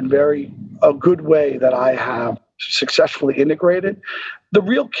has been a good way that I have successfully integrated. The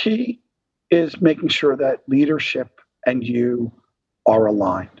real key is making sure that leadership and you are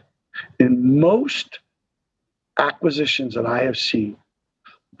aligned. In most acquisitions that I have seen,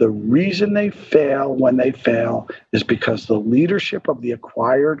 the reason they fail when they fail is because the leadership of the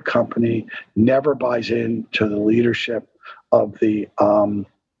acquired company never buys into the leadership of the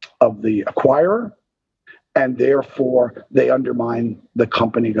acquirer, and therefore they undermine the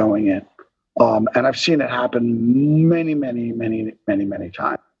company going in. And I've seen it happen many, many, many, many, many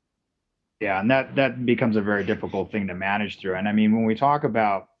times. Yeah, and that becomes a very difficult thing to manage through. And I mean, when we talk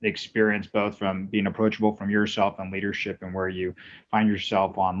about experience, both from being approachable from yourself and leadership and where you find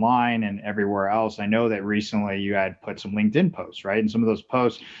yourself online and everywhere else, I know that recently you had put some LinkedIn posts, right? And some of those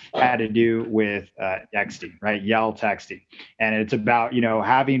posts had to do with texting, right? Yell texting. And it's about,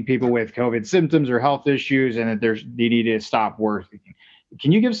 having people with COVID symptoms or health issues and that they need to stop working.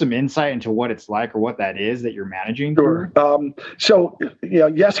 Can you give some insight into what it's like or what that is that you're managing? Sure. So,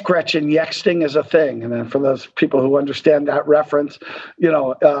 yes, Gretchen, yexting is a thing. And then for those people who understand that reference,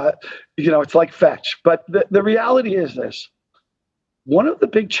 it's like fetch. But the reality is this. One of the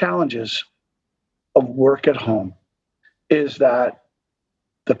big challenges of work at home is that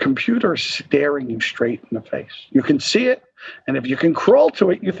the computer is staring you straight in the face. You can see it. And if you can crawl to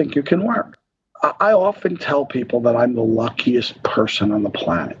it, you think you can work. I often tell people that I'm the luckiest person on the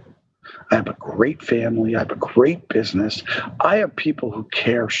planet. I have a great family. I have a great business. I have people who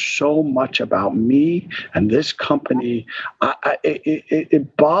care so much about me and this company.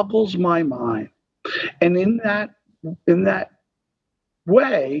 It boggles my mind. And in that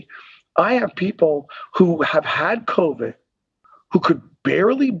way, I have people who have had COVID, who could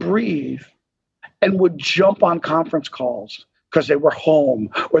barely breathe and would jump on conference calls because they were home,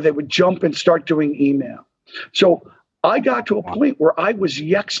 or they would jump and start doing email. So I got to a point where I was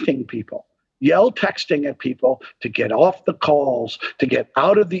yexting people, yell texting at people to get off the calls, to get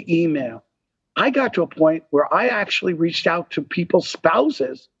out of the email. I got to a point where I actually reached out to people's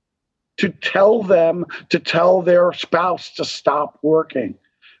spouses to tell their spouse to stop working,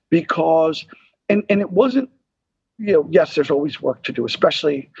 because, and it wasn't, yes, there's always work to do,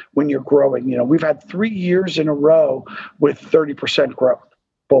 especially when you're growing. We've had 3 years in a row with 30% growth,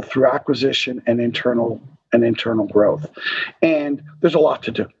 both through acquisition and internal growth. And there's a lot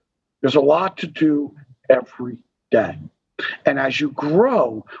to do. There's a lot to do every day. And as you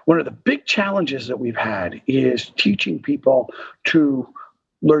grow, one of the big challenges that we've had is teaching people to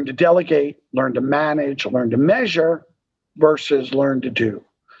learn to delegate, learn to manage, learn to measure versus learn to do.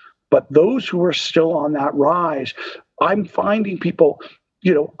 But those who are still on that rise, I'm finding people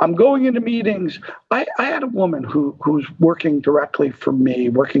I'm going into meetings. I had a woman who's working directly for me,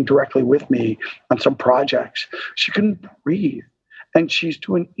 working directly with me on some projects. She couldn't breathe. And she's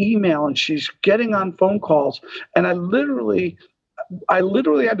doing email and she's getting on phone calls. And I literally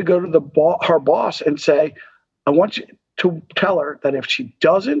had to go to her boss and say, I want you to tell her that if she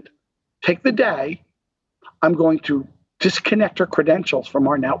doesn't take the day, I'm going to disconnect her credentials from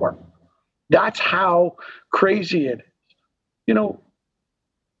our network. That's how crazy it is.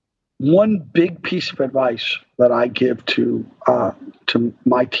 One big piece of advice that I give to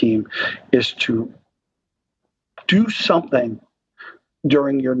my team is to do something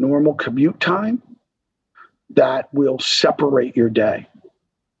during your normal commute time that will separate your day.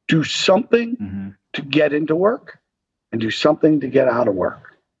 Do something to get into work and do something to get out of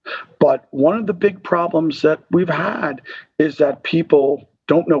work. But one of the big problems that we've had is that people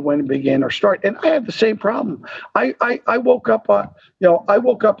don't know when to begin or start. And I had the same problem. I woke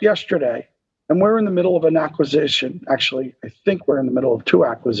up yesterday, and we're in the middle of an acquisition. Actually, I think we're in the middle of 2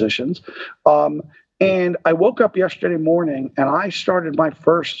 acquisitions. And I woke up yesterday morning and I started my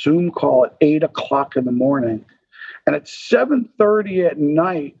first Zoom call at 8:00 in the morning. And at 7:30 at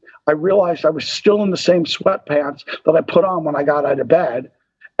night, I realized I was still in the same sweatpants that I put on when I got out of bed.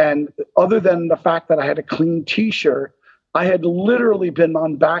 And other than the fact that I had a clean t-shirt, I had literally been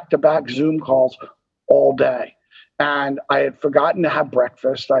on back-to-back Zoom calls all day. And I had forgotten to have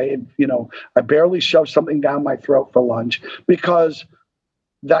breakfast. I barely shoved something down my throat for lunch because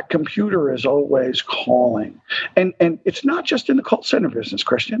that computer is always calling. And it's not just in the call center business,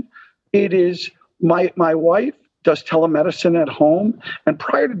 Christian. It is my wife does telemedicine at home. And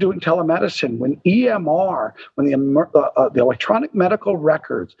prior to doing telemedicine, when EMR, when the electronic medical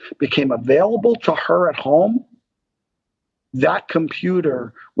records became available to her at home, that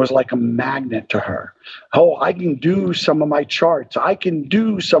computer was like a magnet to her. Oh, I can do some of my charts. I can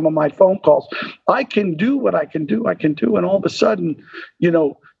do some of my phone calls. I can do what I can do. And all of a sudden,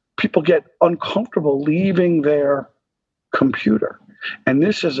 people get uncomfortable leaving their computer. And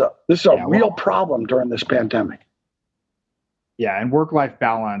this is a real problem during this pandemic. Yeah, and work-life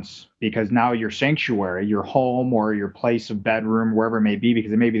balance, because now your sanctuary, your home or your place of bedroom, wherever it may be,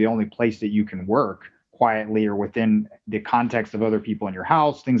 because it may be the only place that you can work quietly or within the context of other people in your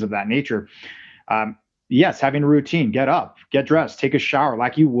house, things of that nature. Yes, having a routine, get up, get dressed, take a shower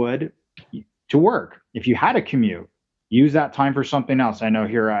like you would to work. If you had a commute, use that time for something else. I know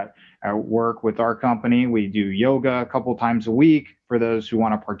here at work with our company, we do yoga a couple times a week for those who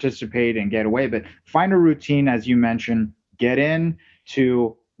want to participate and get away, but find a routine, as you mentioned, get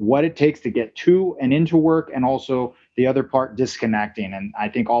into what it takes to get to and into work, and also the other part, disconnecting. And I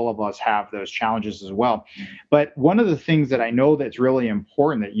think all of us have those challenges as well. But one of the things that I know that's really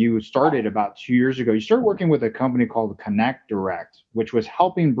important that you started about 2 years ago, you started working with a company called Connect Direct, which was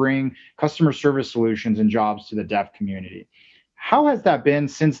helping bring customer service solutions and jobs to the deaf community. How has that been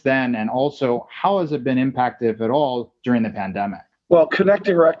since then? And also, how has it been impacted, if at all, during the pandemic? Well, Connect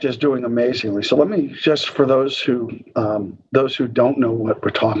Direct is doing amazingly. So let me just, for those who don't know what we're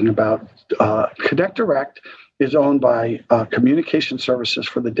talking about, Connect Direct is owned by Communication Services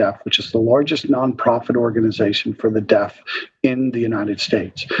for the Deaf, which is the largest nonprofit organization for the deaf in the United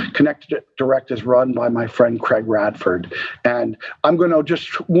States. Connect Direct is run by my friend Craig Radford. And I'm going to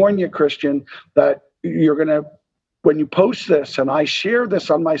just warn you, Christian, that when you post this and I share this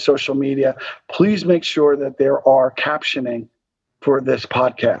on my social media, please make sure that there are captioning for this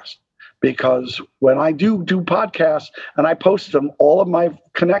podcast, because when I do podcasts and I post them, all of my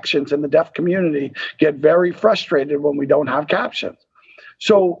connections in the deaf community get very frustrated when we don't have captions.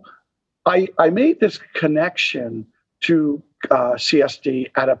 So I made this connection to CSD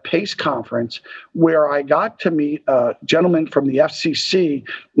at a PACE conference where I got to meet a gentleman from the FCC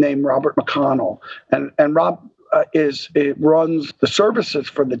named Robert McConnell, and Rob runs the services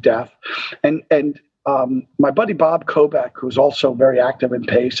for the deaf, and my buddy Bob Kobeck, who's also very active in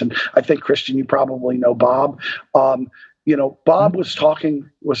PACE, and I think, Christian, you probably know Bob. Bob was talking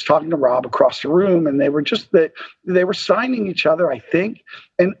to Rob across the room, and they were signing each other, I think,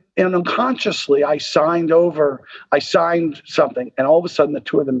 and unconsciously I signed something, and all of a sudden the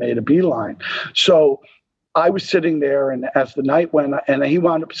two of them made a beeline. So I was sitting there, and as the night went, and he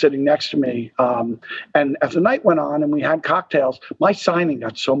wound up sitting next to me. And as the night went on and we had cocktails, my signing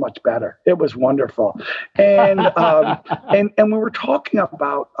got so much better. It was wonderful. And and we were talking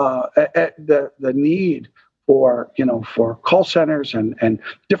about the need for call centers and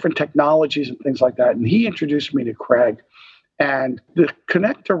different technologies and things like that. And he introduced me to Craig. And the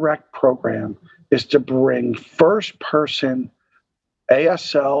Connect Direct program is to bring first-person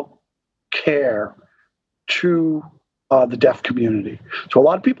ASL care to the deaf community. So a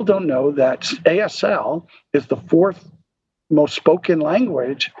lot of people don't know that ASL is the fourth most spoken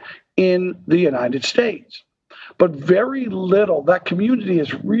language in the United States. But very little, that community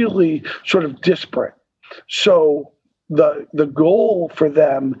is really sort of disparate. So the goal for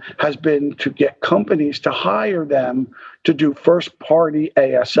them has been to get companies to hire them to do first-party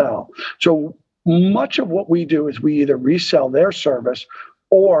ASL. So much of what we do is we either resell their service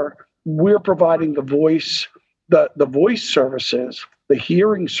or we're providing the voice services, the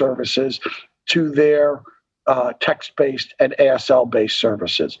hearing services to their text-based and ASL-based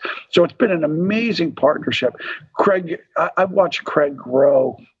services. So it's been an amazing partnership. Craig, I've watched Craig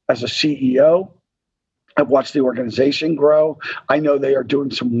grow as a CEO. I've watched the organization grow. I know they are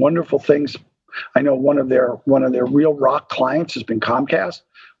doing some wonderful things. I know one of their real rock clients has been Comcast.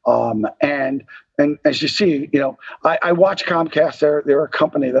 And as you see, I watch Comcast. They're a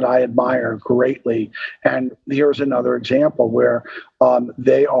company that I admire greatly. And here's another example where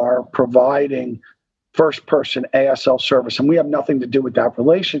they are providing first-person ASL service. And we have nothing to do with that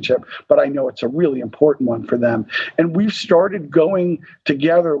relationship, but I know it's a really important one for them. And we've started going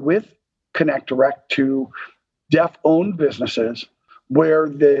together with Connect Direct to deaf-owned businesses where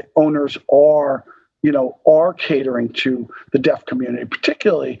the owners are catering to the deaf community,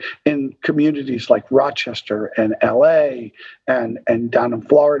 particularly in communities like Rochester and LA and down in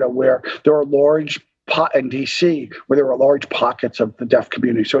Florida, where there are large and DC, where there are large pockets of the deaf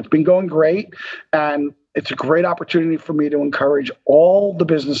community. So it's been going great. And it's a great opportunity for me to encourage all the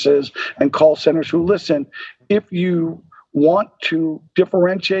businesses and call centers who listen. If you want to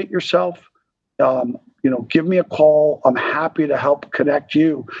differentiate yourself, give me a call. I'm happy to help connect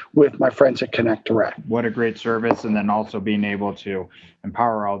you with my friends at Connect Direct. What a great service. And then also being able to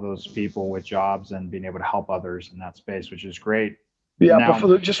empower all those people with jobs and being able to help others in that space, which is great. Yeah, now, but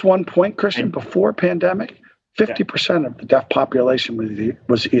for just one point, Christian, before pandemic, 50% of the deaf population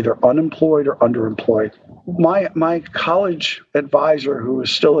was either unemployed or underemployed. My college advisor, who is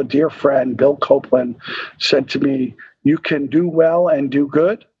still a dear friend, Bill Copeland, said to me, you can do well and do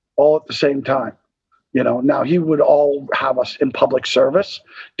good all at the same time. Now he would all have us in public service,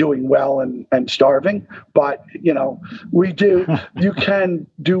 doing well and starving. But, we do, you can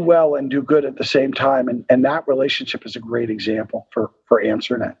do well and do good at the same time. And that relationship is a great example for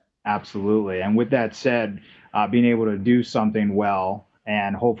AnswerNet. Absolutely. And with that said, being able to do something well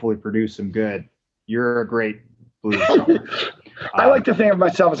and hopefully produce some good, you're a great blues drummer. I like to think of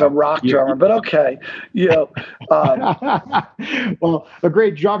myself as a rock drummer, but okay. Well, a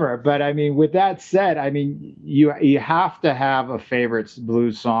great drummer. But I mean, with that said, I mean, you have to have a favorite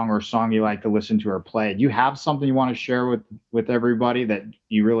blues song or song you like to listen to or play. Do you have something you want to share with everybody that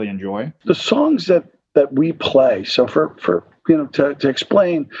you really enjoy? The songs that we play. So to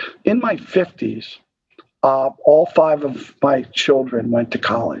explain, in my 50s, all 5 of my children went to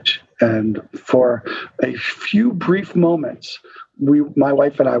college. And for a few brief moments, my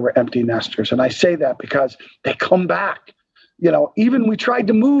wife and I were empty nesters. And I say that because they come back. Even we tried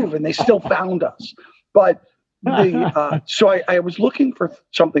to move and they still found us. But so I was looking for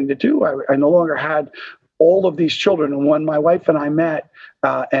something to do. I no longer had all of these children. And when my wife and I met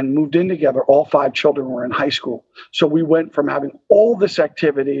and moved in together, all 5 children were in high school. So we went from having all this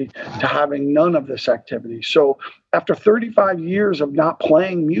activity to having none of this activity. So after 35 years of not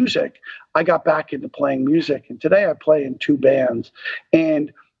playing music, I got back into playing music. And today I play in 2 bands.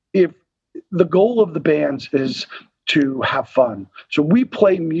 And if the goal of the bands is to have fun. So we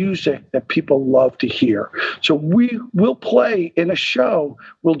play music that people love to hear. So we will play in a show.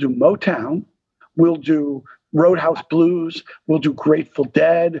 We'll do Motown. We'll do Roadhouse Blues. We'll do Grateful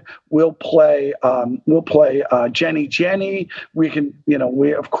Dead. We'll play Jenny Jenny. We can, we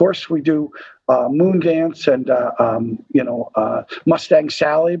do Moondance and Mustang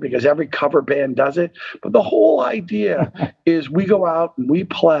Sally, because every cover band does it. But the whole idea is we go out and we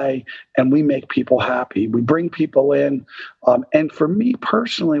play and we make people happy. We bring people in. And for me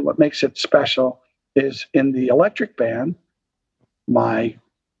personally, what makes it special is in the electric band, my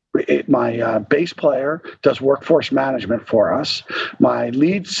bass player does workforce management for us. My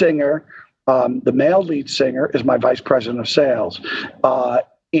lead singer, the male lead singer, is my vice president of sales.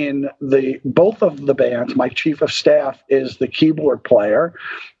 In both of the bands, my chief of staff is the keyboard player,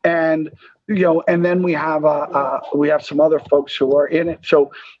 and then we have some other folks who are in it.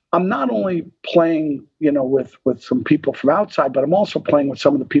 So I'm not only playing, with some people from outside, but I'm also playing with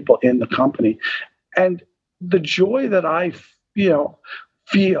some of the people in the company, and the joy that I feel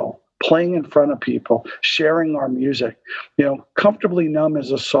playing in front of people, sharing our music. Comfortably Numb is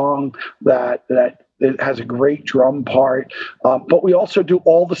a song that it has a great drum part, but we also do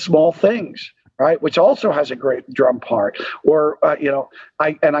All the Small Things, right? Which also has a great drum part. Or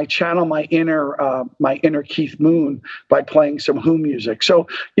I channel my inner Keith Moon by playing some Who music. So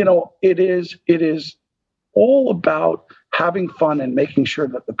it is all about having fun and making sure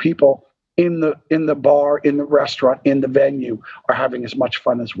that the people in the bar, in the restaurant, in the venue are having as much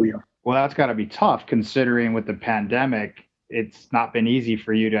fun as we are. Well, that's got to be tough considering with the pandemic, it's not been easy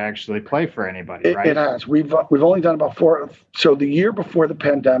for you to actually play for anybody, right? It has. We've only done about 4. So the year before the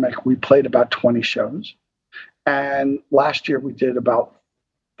pandemic, we played about 20 shows. And last year we did about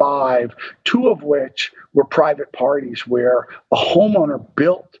 5, 2 of which were private parties where a homeowner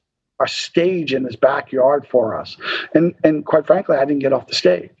built a stage in his backyard for us. And quite frankly, I didn't get off the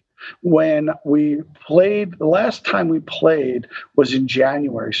stage. When we played, the last time we played was in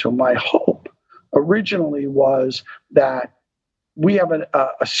January. So my hope originally was that we have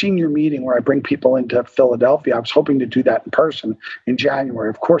a senior meeting where I bring people into Philadelphia. I was hoping to do that in person in January.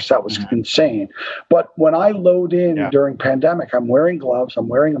 Of course, that was insane. But when I load in during pandemic, I'm wearing gloves, I'm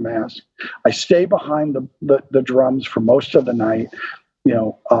wearing a mask. I stay behind the drums for most of the night.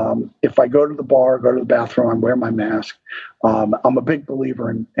 If I go to the bar, go to the bathroom, I'm wearing my mask. I'm a big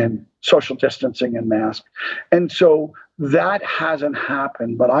believer in social distancing and mask. And so that hasn't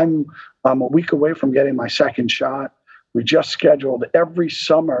happened, but I'm a week away from getting my second shot. We just scheduled every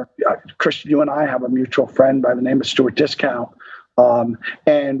summer. Christian, you and I have a mutual friend by the name of Stuart Discount.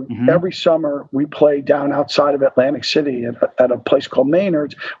 Every summer we play down outside of Atlantic City at a place called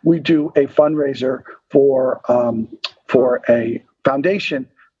Maynard's. We do a fundraiser for a foundation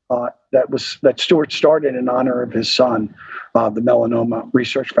that Stuart started in honor of his son, the Melanoma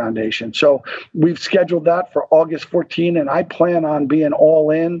Research Foundation. So we've scheduled that for August 14, and I plan on being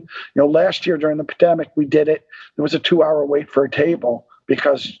all in. Last year during the pandemic, we did it. There was a 2-hour wait for a table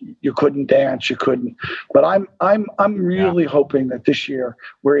because you couldn't dance, you couldn't. But I'm really hoping that this year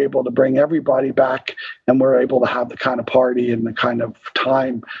we're able to bring everybody back, and we're able to have the kind of party and the kind of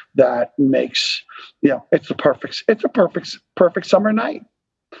time that makes it's a perfect summer night.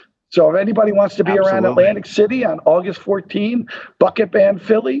 So if anybody wants to be around Atlantic City on August 14, Bucket Band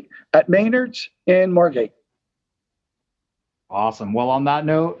Philly at Maynard's in Margate. Awesome. Well, on that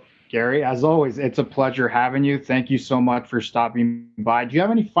note, Gary, as always, it's a pleasure having you. Thank you so much for stopping by. Do you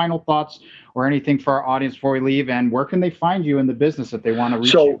have any final thoughts or anything for our audience before we leave? And where can they find you in the business if they want to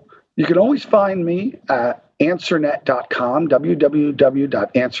reach you? So you can always find me at answernet.com,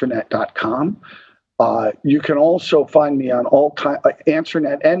 www.answernet.com. You can also find me on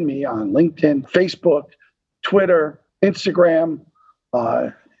AnswerNet and me on LinkedIn, Facebook, Twitter, Instagram,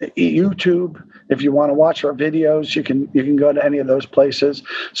 YouTube. If you want to watch our videos, you can go to any of those places.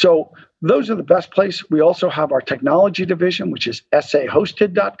 So those are the best places. We also have our technology division, which is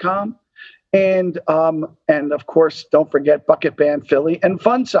sahosted.com. And of course, don't forget Bucket Band Philly and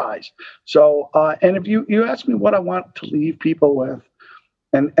Fun Size. So, and if you ask me what I want to leave people with,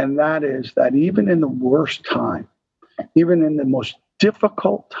 and that is that even in the worst time, even in the most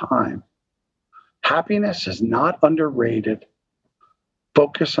difficult time, happiness is not underrated.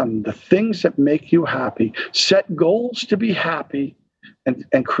 Focus on the things that make you happy. Set goals to be happy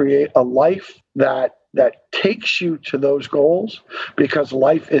and create a life that takes you to those goals, because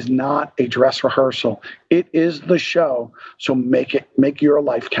life is not a dress rehearsal. It is the show. So make your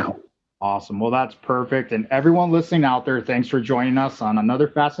life count. Awesome. Well, that's perfect. And everyone listening out there, thanks for joining us on another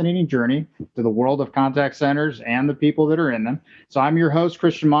fascinating journey to the world of contact centers and the people that are in them. So I'm your host,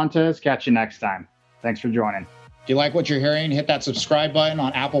 Christian Montez. Catch you next time. Thanks for joining. If you like what you're hearing, hit that subscribe button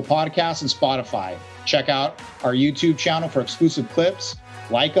on Apple Podcasts and Spotify. Check out our YouTube channel for exclusive clips.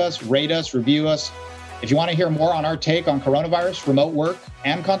 Like us, rate us, review us. If you want to hear more on our take on coronavirus, remote work,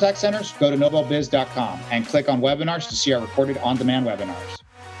 and contact centers, go to nobelbiz.com and click on webinars to see our recorded on-demand webinars.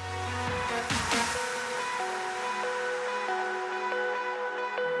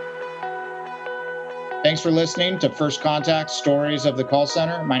 Thanks for listening to First Contact Stories of the Call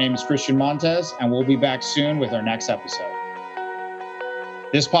Center. My name is Christian Montez, and we'll be back soon with our next episode.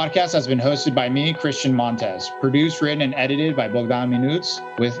 This podcast has been hosted by me, Christian Montez, produced, written, and edited by Bogdan Minuts,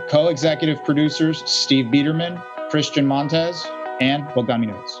 with co-executive producers Steve Biederman, Christian Montez, and Bogdan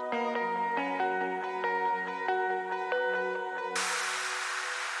Minuts.